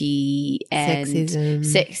beauty and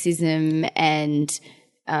sexism and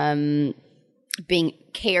being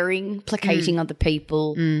caring, placating other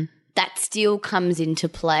people, that still comes into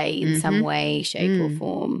play in some way, shape or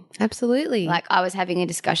form. Absolutely. Like I was having a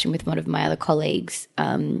discussion with one of my other colleagues.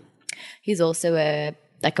 He's also a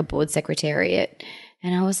board secretariat.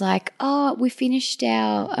 And I was like, oh, we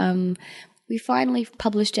finally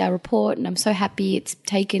published our report and I'm so happy. It's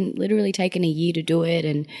literally taken a year to do it.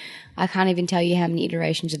 And I can't even tell you how many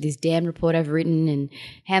iterations of this damn report I've written and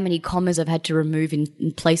how many commas I've had to remove in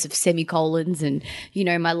place of semicolons. And, you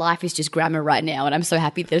know, my life is just grammar right now and I'm so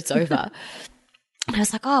happy that it's over. And I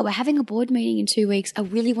was like, oh, we're having a board meeting in 2 weeks. I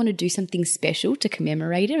really want to do something special to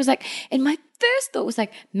commemorate it. I was like, and my first thought was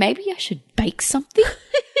like, maybe I should bake something.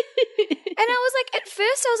 And I was like, at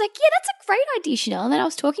first I was like, yeah, that's a great idea, Chanel. And then I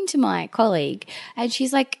was talking to my colleague and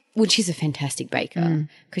she's like, well, she's a fantastic baker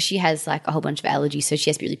because she has like a whole bunch of allergies. So she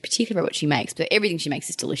has to be really particular about what she makes, but everything she makes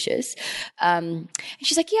is delicious. And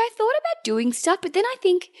she's like, yeah, I thought about doing stuff, but then I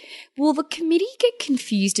think, will the committee get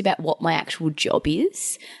confused about what my actual job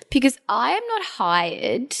is? Because I am not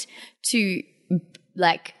hired to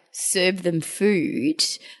like serve them food.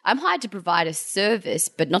 I'm hired to provide a service,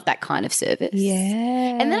 but not that kind of service. Yeah.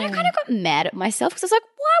 And then I kind of got mad at myself because I was like,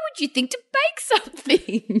 why would you think to bake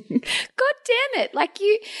something? God damn it.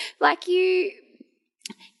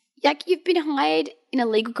 You've been hired in a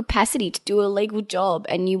legal capacity to do a legal job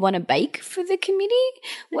and you want to bake for the committee?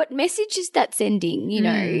 What message is that sending, you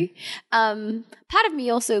know? Part of me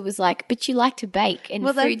also was like, but you like to bake and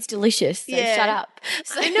food's delicious, so shut up.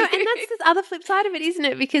 So, I know, and that's the other flip side of it, isn't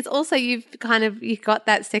it? Because also you've got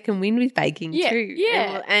that second wind with baking too.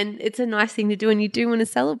 Yeah. And it's a nice thing to do and you do want to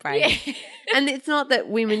celebrate. Yeah. And it's not that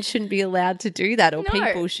women shouldn't be allowed to do that or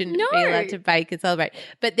people shouldn't be allowed to bake and celebrate.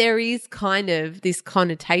 But there is kind of this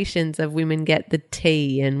connotations of women get the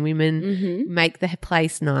tea and women make the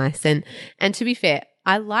place nice. And to be fair,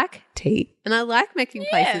 I like tea and I like making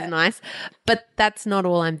places nice, but that's not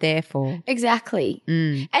all I'm there for. Exactly.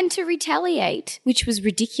 And to retaliate, which was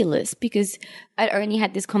ridiculous because I'd only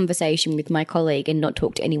had this conversation with my colleague and not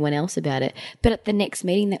talked to anyone else about it. But at the next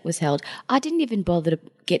meeting that was held, I didn't even bother to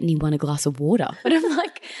get anyone a glass of water. But I'm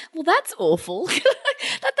like, well, that's awful.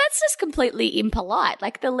 That's just completely impolite.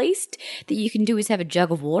 Like the least that you can do is have a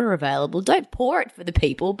jug of water available. Don't pour it for the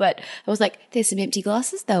people. But I was like, there's some empty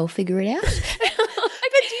glasses. They'll figure it out.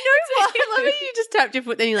 But do you know what? I love it. You just tapped your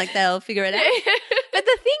foot, then you're like, they'll figure it out. But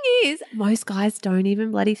the thing is, most guys don't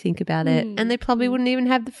even bloody think about it. And they probably wouldn't even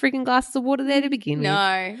have the freaking glasses of water there to begin with. No.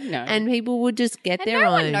 And people would just get their no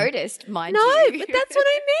own. one noticed, mind No, you. but that's what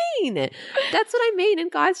I mean. That's what I mean.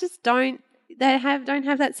 And guys just don't have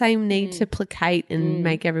that same need to placate and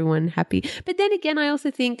make everyone happy. But then again, I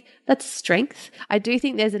also think that's strength. I do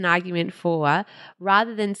think there's an argument for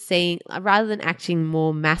rather than acting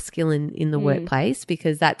more masculine in the workplace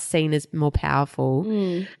because that's seen as more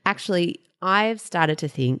powerful. Actually, I've started to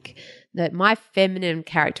think that my feminine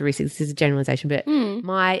characteristics, this is a generalization, but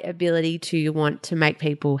my ability to want to make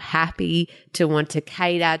people happy, to want to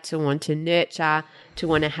cater, to want to nurture, to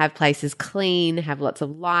want to have places clean, have lots of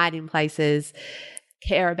light in places,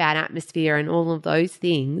 care about atmosphere and all of those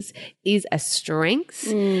things is a strength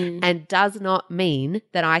and does not mean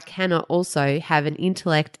that I cannot also have an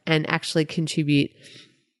intellect and actually contribute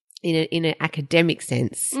in an academic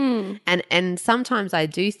sense. And sometimes I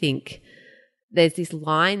do think there's this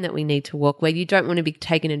line that we need to walk where you don't want to be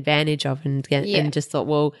taken advantage of and just thought,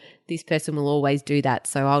 well, this person will always do that.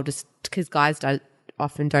 So I'll just, because guys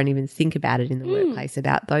often don't even think about it in the workplace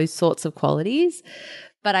about those sorts of qualities.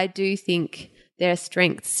 But I do think there are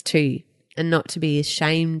strengths too, and not to be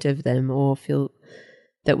ashamed of them or feel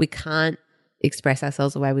that we can't express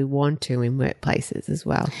ourselves the way we want to in workplaces as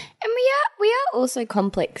well. And we are also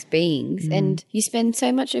complex beings and you spend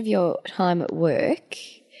so much of your time at work.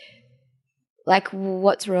 Like,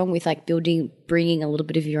 what's wrong with like bringing a little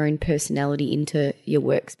bit of your own personality into your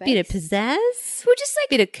workspace? Bit of pizzazz. Well, just like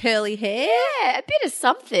bit of curly hair. Yeah, a bit of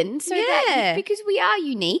something. So that because we are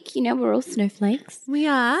unique, you know, we're all snowflakes. We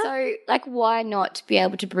are. So, like, why not be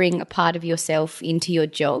able to bring a part of yourself into your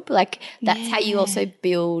job? Like, that's how you also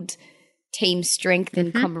build team strength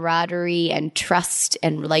and camaraderie and trust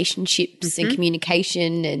and relationships and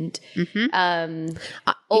communication and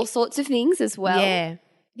all sorts of things as well. Yeah.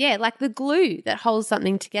 Yeah, like the glue that holds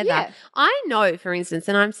something together. Yeah. I know, for instance,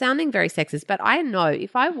 and I'm sounding very sexist, but I know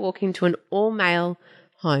if I walk into an all-male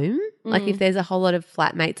home, like if there's a whole lot of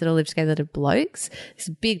flatmates that all live together that are blokes, it's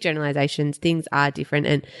big generalizations, things are different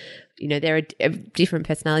and, you know, there are different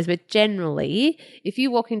personalities, but generally if you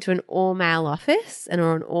walk into an all-male office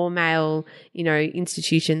or an all-male, you know,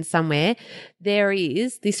 institution somewhere, there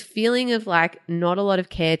is this feeling of like not a lot of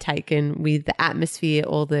care taken with the atmosphere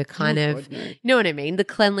or the kind you know what I mean, the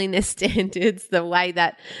cleanliness standards, the way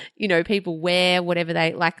that, you know, people wear whatever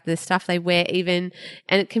they like, the stuff they wear even,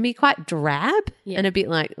 and it can be quite drab and a bit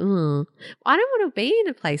like, I don't want to be in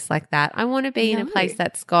a place like that. I want to be in a place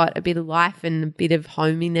that's got a bit of life and a bit of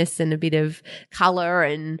hominess and a bit of colour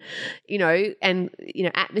and, you know,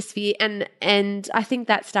 atmosphere and I think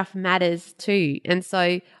that stuff matters too. And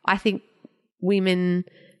so I think women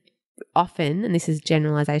often, and this is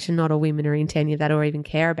generalization, not all women are into any of that or even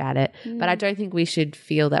care about it, but I don't think we should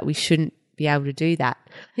feel that we shouldn't be able to do that.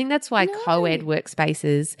 I think that's why co-ed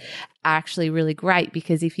workspaces are actually really great,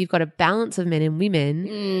 because if you've got a balance of men and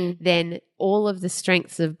women, then all of the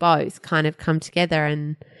strengths of both kind of come together,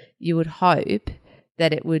 and you would hope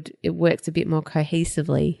that it works a bit more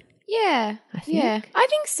cohesively. Yeah, I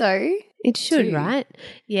think so. It should, right?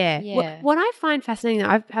 Yeah. What I find fascinating,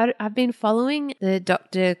 I've been following the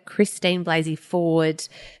Dr. Christine Blasey Ford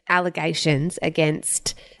allegations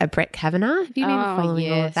against Brett Kavanaugh. Have you been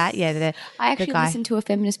following all of that? Yeah, I actually listened to a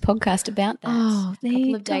feminist podcast about that a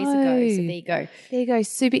couple of days ago. So there you go. There you go.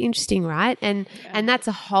 Super interesting, right? And that's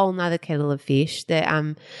a whole nother kettle of fish.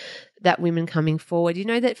 That women coming forward, you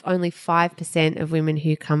know that only 5% of women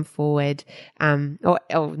who come forward, or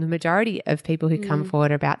the majority of people who come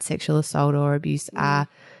forward about sexual assault or abuse are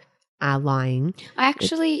are lying. I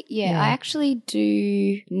actually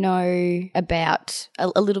do know about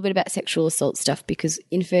a little bit about sexual assault stuff, because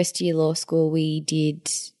in first year law school we did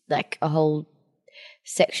like a whole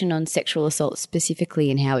section on sexual assault specifically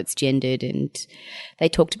and how it's gendered, and they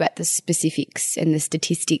talked about the specifics and the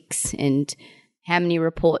statistics and how many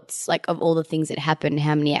reports, like of all the things that happen,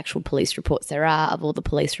 how many actual police reports there are, of all the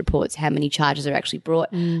police reports, how many charges are actually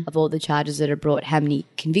brought, of all the charges that are brought, how many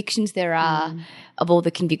convictions there are, of all the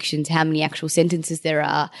convictions, how many actual sentences there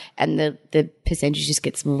are, and the percentage just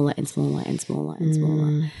gets smaller and smaller and smaller and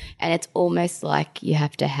smaller. And it's almost like you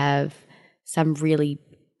have to have some really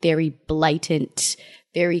very blatant,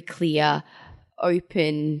 very clear,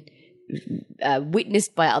 open,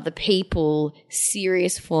 witnessed by other people,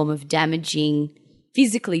 serious form of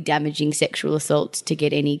physically damaging sexual assault to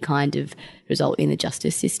get any kind of result in the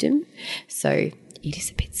justice system. So it is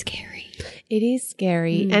a bit scary. It is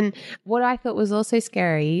scary. And what I thought was also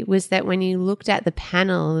scary was that when you looked at the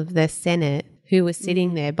panel of the Senate who was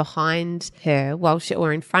sitting there behind her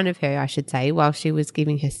or in front of her, I should say, while she was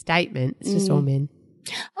giving her statement, it's just all men.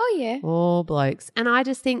 Oh, yeah. All blokes. And I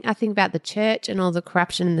think about the church and all the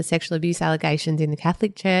corruption and the sexual abuse allegations in the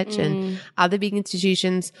Catholic Church and other big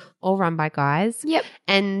institutions, all run by guys. Yep.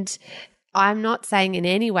 And I'm not saying in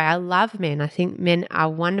any way I love men. I think men are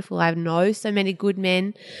wonderful. I know so many good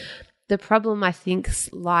men. The problem, I think,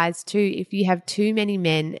 lies too if you have too many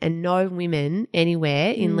men and no women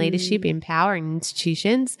anywhere in leadership, in power, in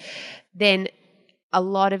institutions, then a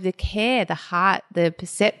lot of the care, the heart, the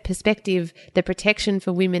perspective, the protection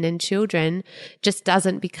for women and children just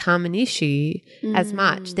doesn't become an issue as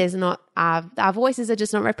much. There's not our voices are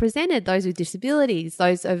just not represented. Those with disabilities,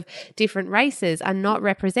 those of different races are not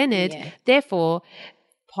represented. Yeah. Therefore,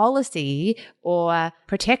 policy or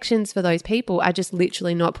protections for those people are just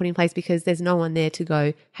literally not put in place because there's no one there to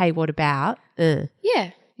go, hey, what about?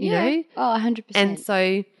 Yeah. You know? Oh, 100%. And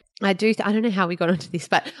so I don't know how we got onto this,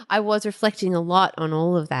 but I was reflecting a lot on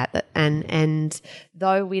all of that. And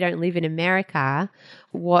though we don't live in America,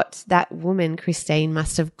 what that woman, Christine,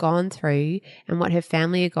 must have gone through and what her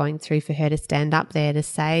family are going through for her to stand up there to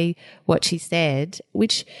say what she said,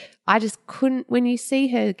 which I just couldn't. When you see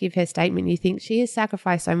her give her statement, you think she has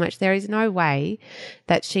sacrificed so much. There is no way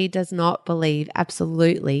that she does not believe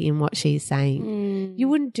absolutely in what she's saying. You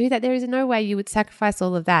wouldn't do that. There is no way you would sacrifice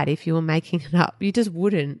all of that if you were making it up. You just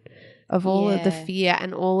wouldn't, of all of the fear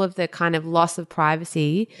and all of the kind of loss of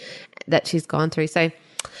privacy that she's gone through. So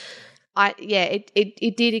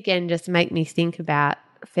it did again just make me think about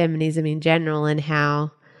feminism in general and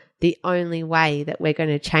how the only way that we're going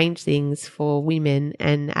to change things for women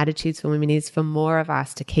and attitudes for women is for more of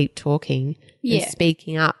us to keep talking and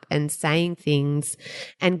speaking up and saying things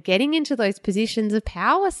and getting into those positions of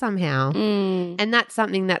power somehow. And that's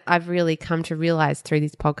something that I've really come to realize through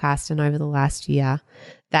this podcast and over the last year,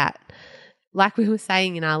 that like we were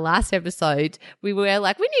saying in our last episode, we were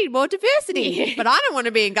like, we need more diversity, but I don't want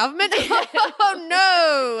to be in government. Oh,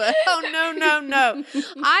 no. Oh, no.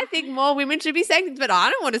 I think more women should be saying things, but I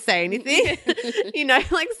don't want to say anything. You know,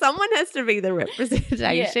 like someone has to be the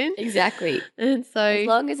representation. Yeah, exactly. And so as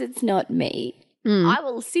long as it's not me, I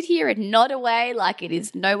will sit here and nod away like it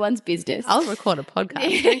is no one's business. I'll record a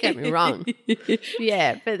podcast. Don't get me wrong.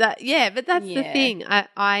 But that's the thing.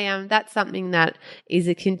 I that's something that is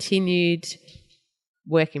a continued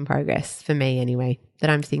work in progress for me anyway, that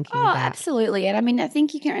I'm thinking about. Absolutely. And I mean, I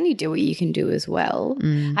think you can only do what you can do as well.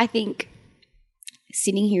 I think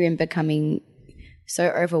sitting here and becoming so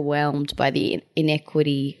overwhelmed by the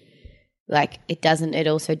inequity, like it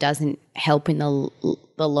also doesn't help in the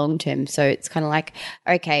long term. So it's kind of like,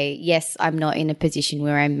 okay, yes, I'm not in a position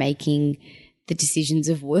where I'm making the decisions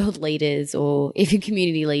of world leaders or even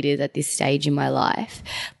community leaders at this stage in my life,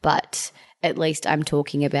 but at least I'm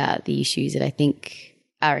talking about the issues that I think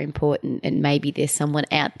are important, and maybe there's someone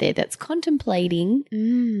out there that's contemplating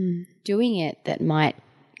doing it that might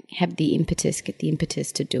get the impetus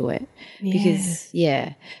to do it. Because,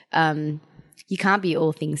 you can't be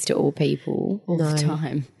all things to all people all the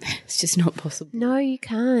time. It's just not possible. No, you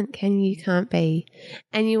can't. You can't be.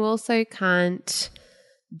 And you also can't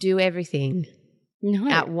do everything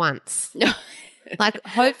at once. No. Like,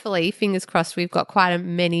 hopefully, fingers crossed, we've got quite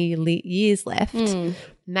many years left.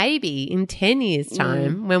 Maybe in 10 years'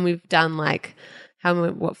 time when we've done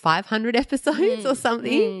 500 episodes or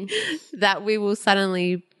something, that we will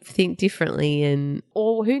suddenly think differently,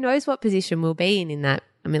 or who knows what position we'll be in that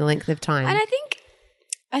length of time. And I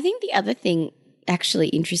think the other thing, actually,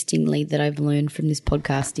 interestingly, that I've learned from this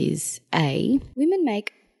podcast is women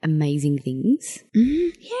make amazing things.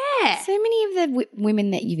 Yeah. So many of the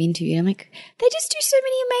women that you've interviewed, I'm like, they just do so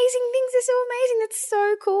many amazing things. They're so amazing. That's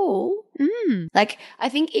so cool. Like, I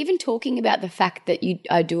think even talking about the fact that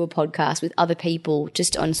I do a podcast with other people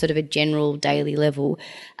just on sort of a general daily level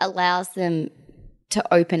allows them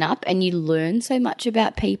to open up, and you learn so much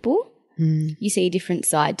about people. You see a different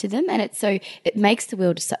side to them, and it makes the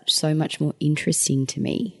world so much more interesting to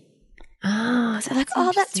me. So like,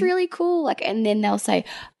 oh, that's really cool. Like, and then they'll say,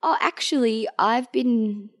 oh, actually, I've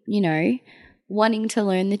been, wanting to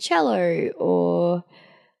learn the cello, or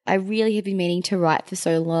I really have been meaning to write for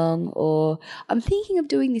so long, or I'm thinking of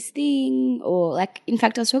doing this thing, or like, in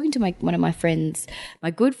fact, I was talking to one of my friends,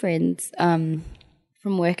 my good friends, from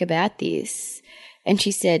work about this. And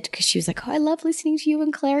she said, because she was like, oh, I love listening to you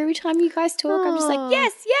and Claire every time you guys talk. I'm just like,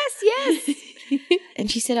 yes, yes, yes.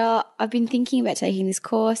 And she said, oh, I've been thinking about taking this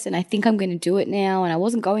course and I think I'm going to do it now. And I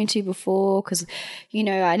wasn't going to before because,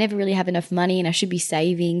 I never really have enough money and I should be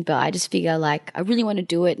saving. But I just figure like I really want to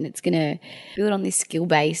do it and it's going to build on this skill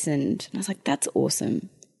base. And I was like, that's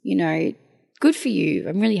awesome. Good for you.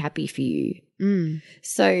 I'm really happy for you.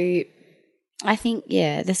 So I think,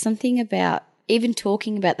 there's something about even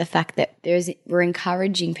talking about the fact that we're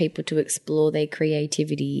encouraging people to explore their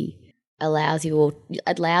creativity allows you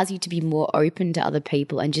to be more open to other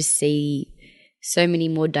people and just see so many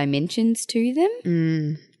more dimensions to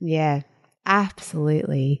them. Yeah,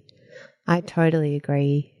 absolutely. I totally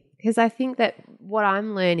agree. Because I think that what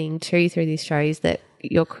I'm learning too through this show is that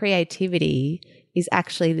your creativity is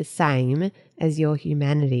actually the same as your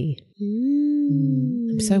humanity.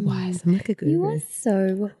 I'm so wise. I'm like a guru. You are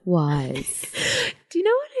so wise. Do you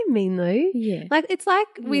know what I mean though? Yeah. Like it's like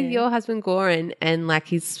with your husband Goran and like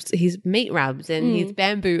his meat rubs and his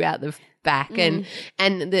bamboo out the back and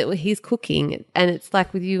his cooking, and it's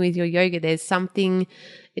like with you with your yoga, there's something.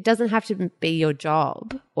 It doesn't have to be your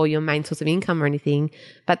job or your main source of income or anything,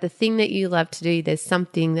 but the thing that you love to do, there's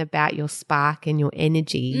something about your spark and your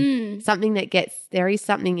energy, something that there is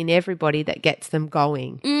something in everybody that gets them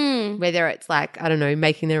going, whether it's like, I don't know,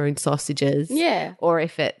 making their own sausages or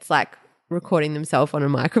if it's like recording themselves on a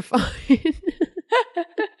microphone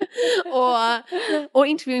or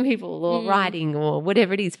interviewing people or writing or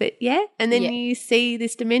whatever it is. But and then you see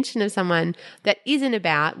this dimension of someone that isn't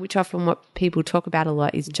about, which often what people talk about a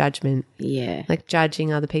lot is judgment. Yeah. Like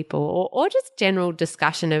judging other people or just general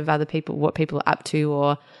discussion of other people, what people are up to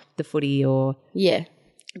or the footy or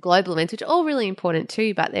global events, which are all really important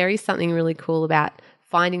too, but there is something really cool about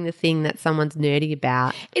finding the thing that someone's nerdy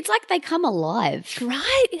about. It's like they come alive.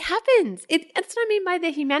 Right. It happens. That's what I mean by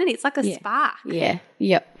their humanity. It's like a spark. Yeah.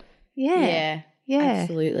 Yep. Yeah.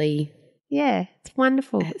 Absolutely. Yeah. It's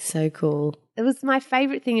wonderful. That's so cool. It was my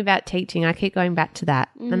favorite thing about teaching. I keep going back to that.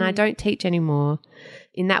 And I don't teach anymore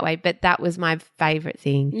in that way, but that was my favorite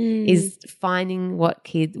thing is finding what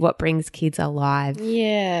brings kids alive.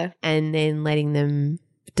 Yeah. And then letting them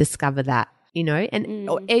discover that. And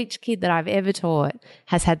each kid that I've ever taught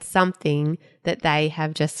has had something that they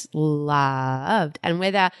have just loved. And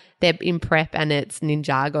whether they're in prep and it's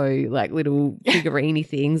Ninjago, like little figurine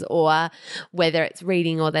things, or whether it's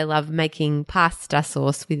reading or they love making pasta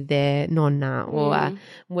sauce with their nonna or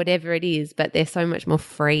whatever it is, but they're so much more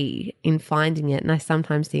free in finding it. And I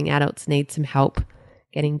sometimes think adults need some help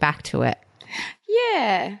getting back to it.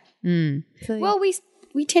 Yeah. Well,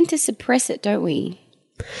 we tend to suppress it, don't we?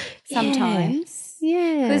 Sometimes.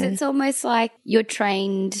 Yeah. Because it's almost like you're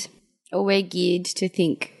trained or we're geared to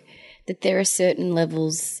think that there are certain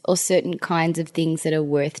levels or certain kinds of things that are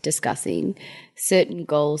worth discussing, certain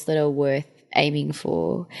goals that are worth aiming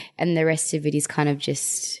for, and the rest of it is kind of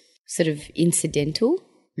just sort of incidental.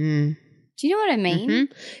 Do you know what I mean?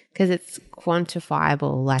 Because it's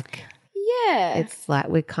quantifiable, like it's like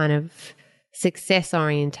we're kind of success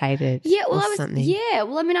orientated.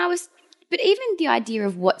 But even the idea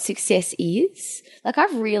of what success is, like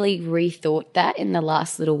I've really rethought that in the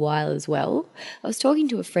last little while as well. I was talking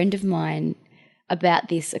to a friend of mine about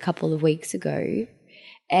this a couple of weeks ago,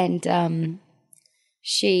 and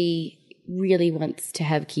she really wants to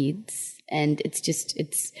have kids, and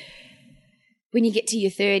it's when you get to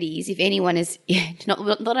your 30s, if anyone is not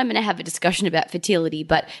I'm going to have a discussion about fertility,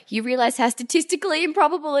 but you realise how statistically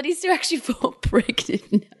improbable it is to actually fall pregnant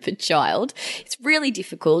and have a child. It's really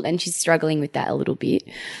difficult, and she's struggling with that a little bit.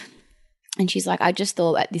 And she's like, I just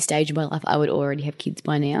thought at this stage of my life I would already have kids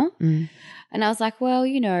by now. And I was like, well,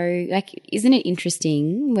 like, isn't it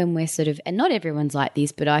interesting when we're sort of, and not everyone's like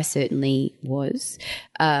this, but I certainly was,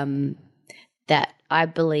 that I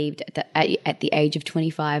believed at the age of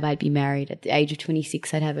 25 I'd be married. At the age of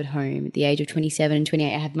 26 I'd have a home. At the age of 27 and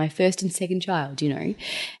 28 I'd have my first and second child,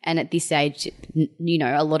 And at this age,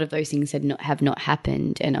 a lot of those things have not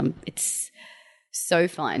happened, and it's so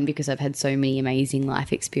fine because I've had so many amazing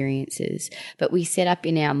life experiences. But we set up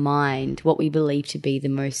in our mind what we believe to be the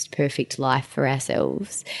most perfect life for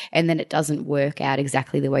ourselves, and then it doesn't work out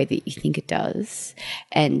exactly the way that you think it does.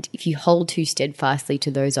 And if you hold too steadfastly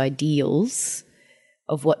to those ideals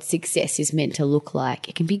of what success is meant to look like,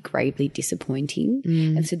 it can be gravely disappointing.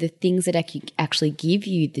 And so the things that actually give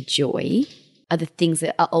you the joy are the things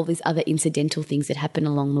that are all these other incidental things that happen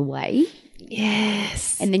along the way.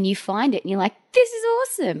 Yes. And then you find it and you're like, this is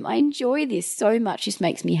awesome. I enjoy this so much. This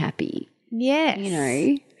makes me happy. Yes.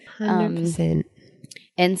 100%.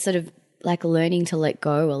 And sort of like learning to let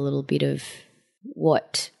go a little bit of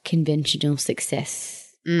what conventional success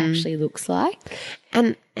actually looks like.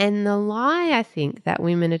 And the lie, I think, that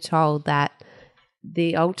women are told that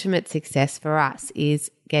the ultimate success for us is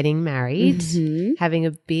getting married, having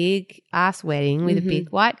a big ass wedding with a big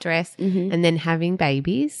white dress, and then having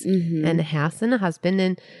babies and a house and a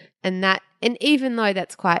husband, and even though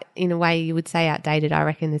that's quite, in a way, you would say outdated, I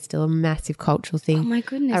reckon there's still a massive cultural thing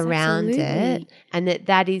around it, and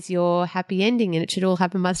that is your happy ending, and it should all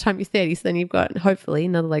happen by the time you're 30. So then you've got hopefully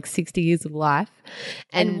another like 60 years of life.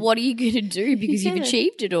 And what are you going to do because you've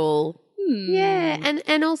achieved it all? Yeah,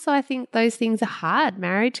 and also I think those things are hard.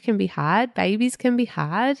 Marriage can be hard. Babies can be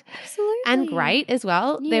hard. Absolutely. And great as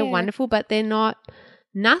well. Yeah. They're wonderful, but they're not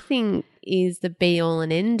 – nothing is the be-all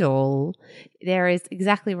and end-all. There is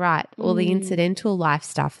exactly right, all the incidental life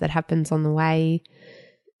stuff that happens on the way,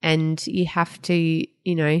 and you have to,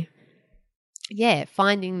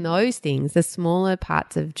 finding those things, the smaller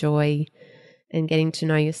parts of joy and getting to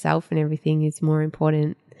know yourself and everything is more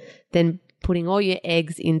important than – putting all your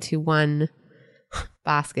eggs into one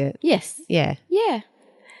basket. Yes. Yeah. Yeah.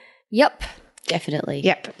 Yep. Definitely.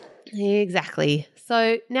 Yep. Exactly.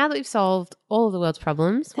 So now that we've solved all of the world's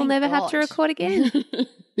problems, we'll never have to record again.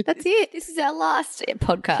 That's it. This is our last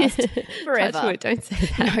podcast forever. Touch wood, don't say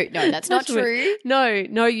that. No, that's not true.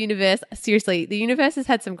 No, universe. Seriously, the universe has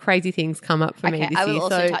had some crazy things come up for me this year. I will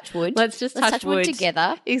also touch wood. Let's touch wood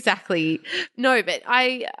together. Exactly. No, but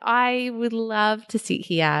I would love to sit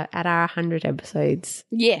here at our 100 episodes.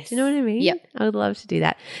 Yes. Do you know what I mean? Yep. I would love to do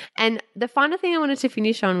that. And the final thing I wanted to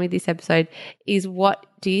finish on with this episode is, what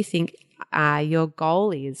do you think your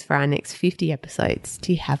goal is for our next 50 episodes?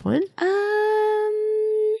 Do you have one?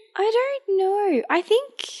 I don't know. I think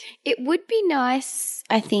it would be nice,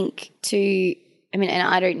 and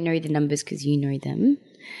I don't know the numbers because you know them,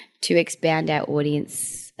 to expand our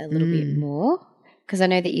audience a little bit more, because I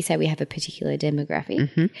know that you say we have a particular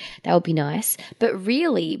demographic. That would be nice. But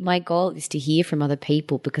really, my goal is to hear from other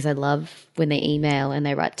people, because I love when they email and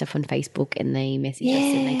they write stuff on Facebook and they message us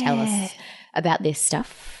and they tell us about their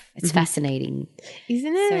stuff. It's fascinating.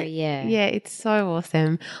 Isn't it? So, yeah. Yeah, it's so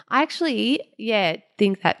awesome. I actually,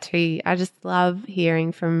 think that too. I just love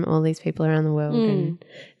hearing from all these people around the world, and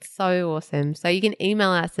it's so awesome. So you can email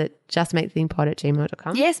us at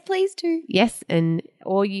justmakethethingpod@gmail.com. Yes, please do. Yes,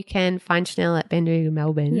 or you can find Chanel at Bendigo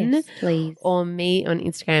Melbourne. Yes, please. Or me on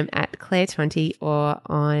Instagram at Claire20, or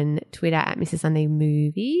on Twitter at Mrs. Sunday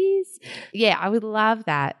Movies. Yeah, I would love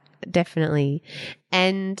that. Definitely.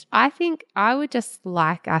 And I think I would just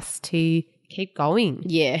like us to keep going.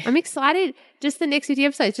 Yeah. I'm excited. Just the next 50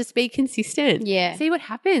 episodes, just be consistent. Yeah. See what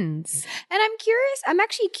happens. And I'm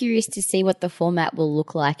actually curious to see what the format will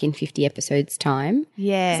look like in 50 episodes time.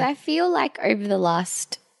 Yeah. Because I feel like over the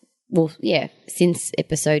last, since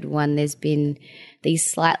episode 1, there's been these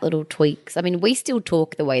slight little tweaks. I mean, we still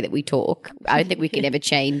talk the way that we talk. I don't think we can ever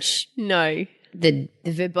change. No. The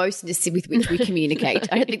verboseness with which we communicate.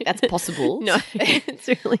 I don't think that's possible. No, it's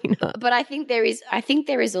really not. But I think there is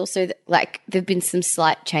also, there've been some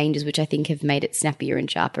slight changes which I think have made it snappier and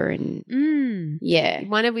sharper, and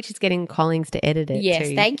one of which is getting Collings to edit it. Yes,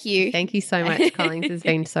 too. thank you. Thank you so much. Collings has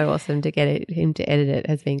been so awesome to get him to edit it.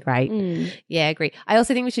 Has been great. Yeah, I agree. I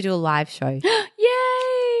also think we should do a live show.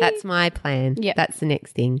 Yay! That's my plan. Yep. That's the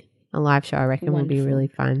next thing. A live show, I reckon, would be really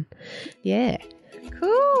fun. Yeah.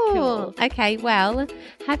 Cool. Okay, well,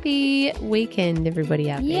 happy weekend,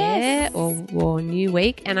 everybody out there, or new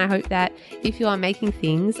week. And I hope that if you are making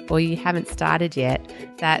things or you haven't started yet,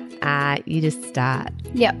 that you just start.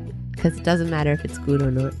 Yep. Because it doesn't matter if it's good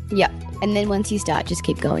or not. Yep. And then once you start, just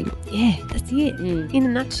keep going. Yeah, that's it. In a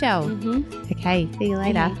nutshell. Okay, see you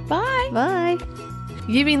later. Bye. Bye.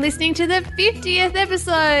 You've been listening to the 50th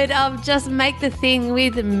episode of Just Make the Thing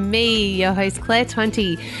with me, your host Claire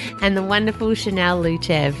Tonti, and the wonderful Chanel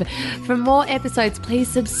Lucev. For more episodes, please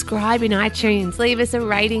subscribe in iTunes. Leave us a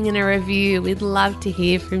rating and a review. We'd love to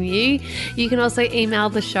hear from you. You can also email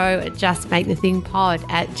the show at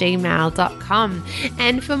justmakethethingpod@gmail.com.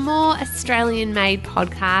 And for more Australian-made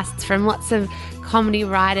podcasts from lots of comedy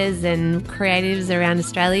writers and creatives around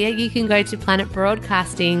Australia, you can go to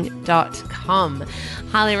planetbroadcasting.com.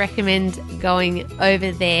 Highly recommend going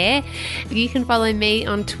over there. You can follow me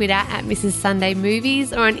on Twitter at Mrs. Sunday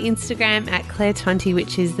Movies or on Instagram at Claire Tonti,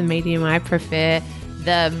 which is the medium I prefer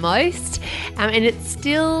the most. And it's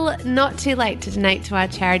still not too late to donate to our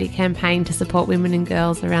charity campaign to support women and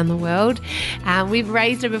girls around the world. We've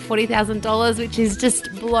raised over $40,000, which has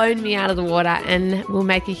just blown me out of the water and will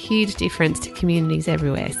make a huge difference to communities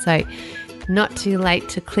everywhere. So not too late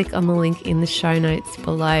to click on the link in the show notes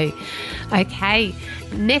below. Okay,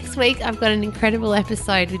 next week I've got an incredible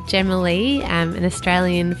episode with Gemma Lee, an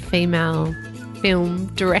Australian female film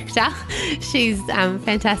director. She's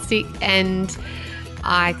fantastic, and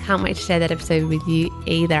I can't wait to share that episode with you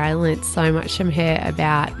either. I learnt so much from her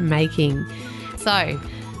about making. So,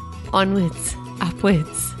 onwards,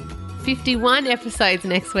 upwards. 51 episodes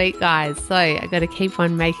next week, guys. So, I got to keep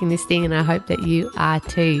on making this thing, and I hope that you are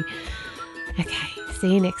too. Okay,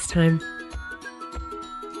 see you next time.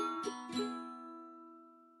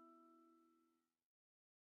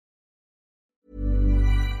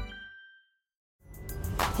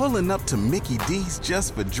 Pulling up to Mickey D's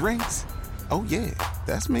just for drinks? Oh yeah,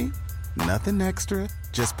 that's me. Nothing extra,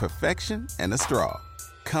 just perfection and a straw.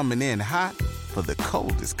 Coming in hot for the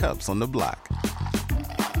coldest cups on the block.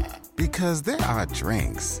 Because there are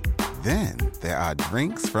drinks. Then there are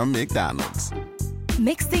drinks from McDonald's.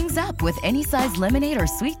 Mix things up with any size lemonade or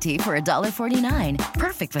sweet tea for $1.49.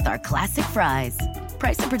 Perfect with our classic fries.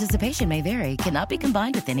 Price and participation may vary. Cannot be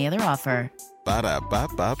combined with any other offer.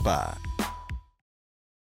 Ba-da-ba-ba-ba.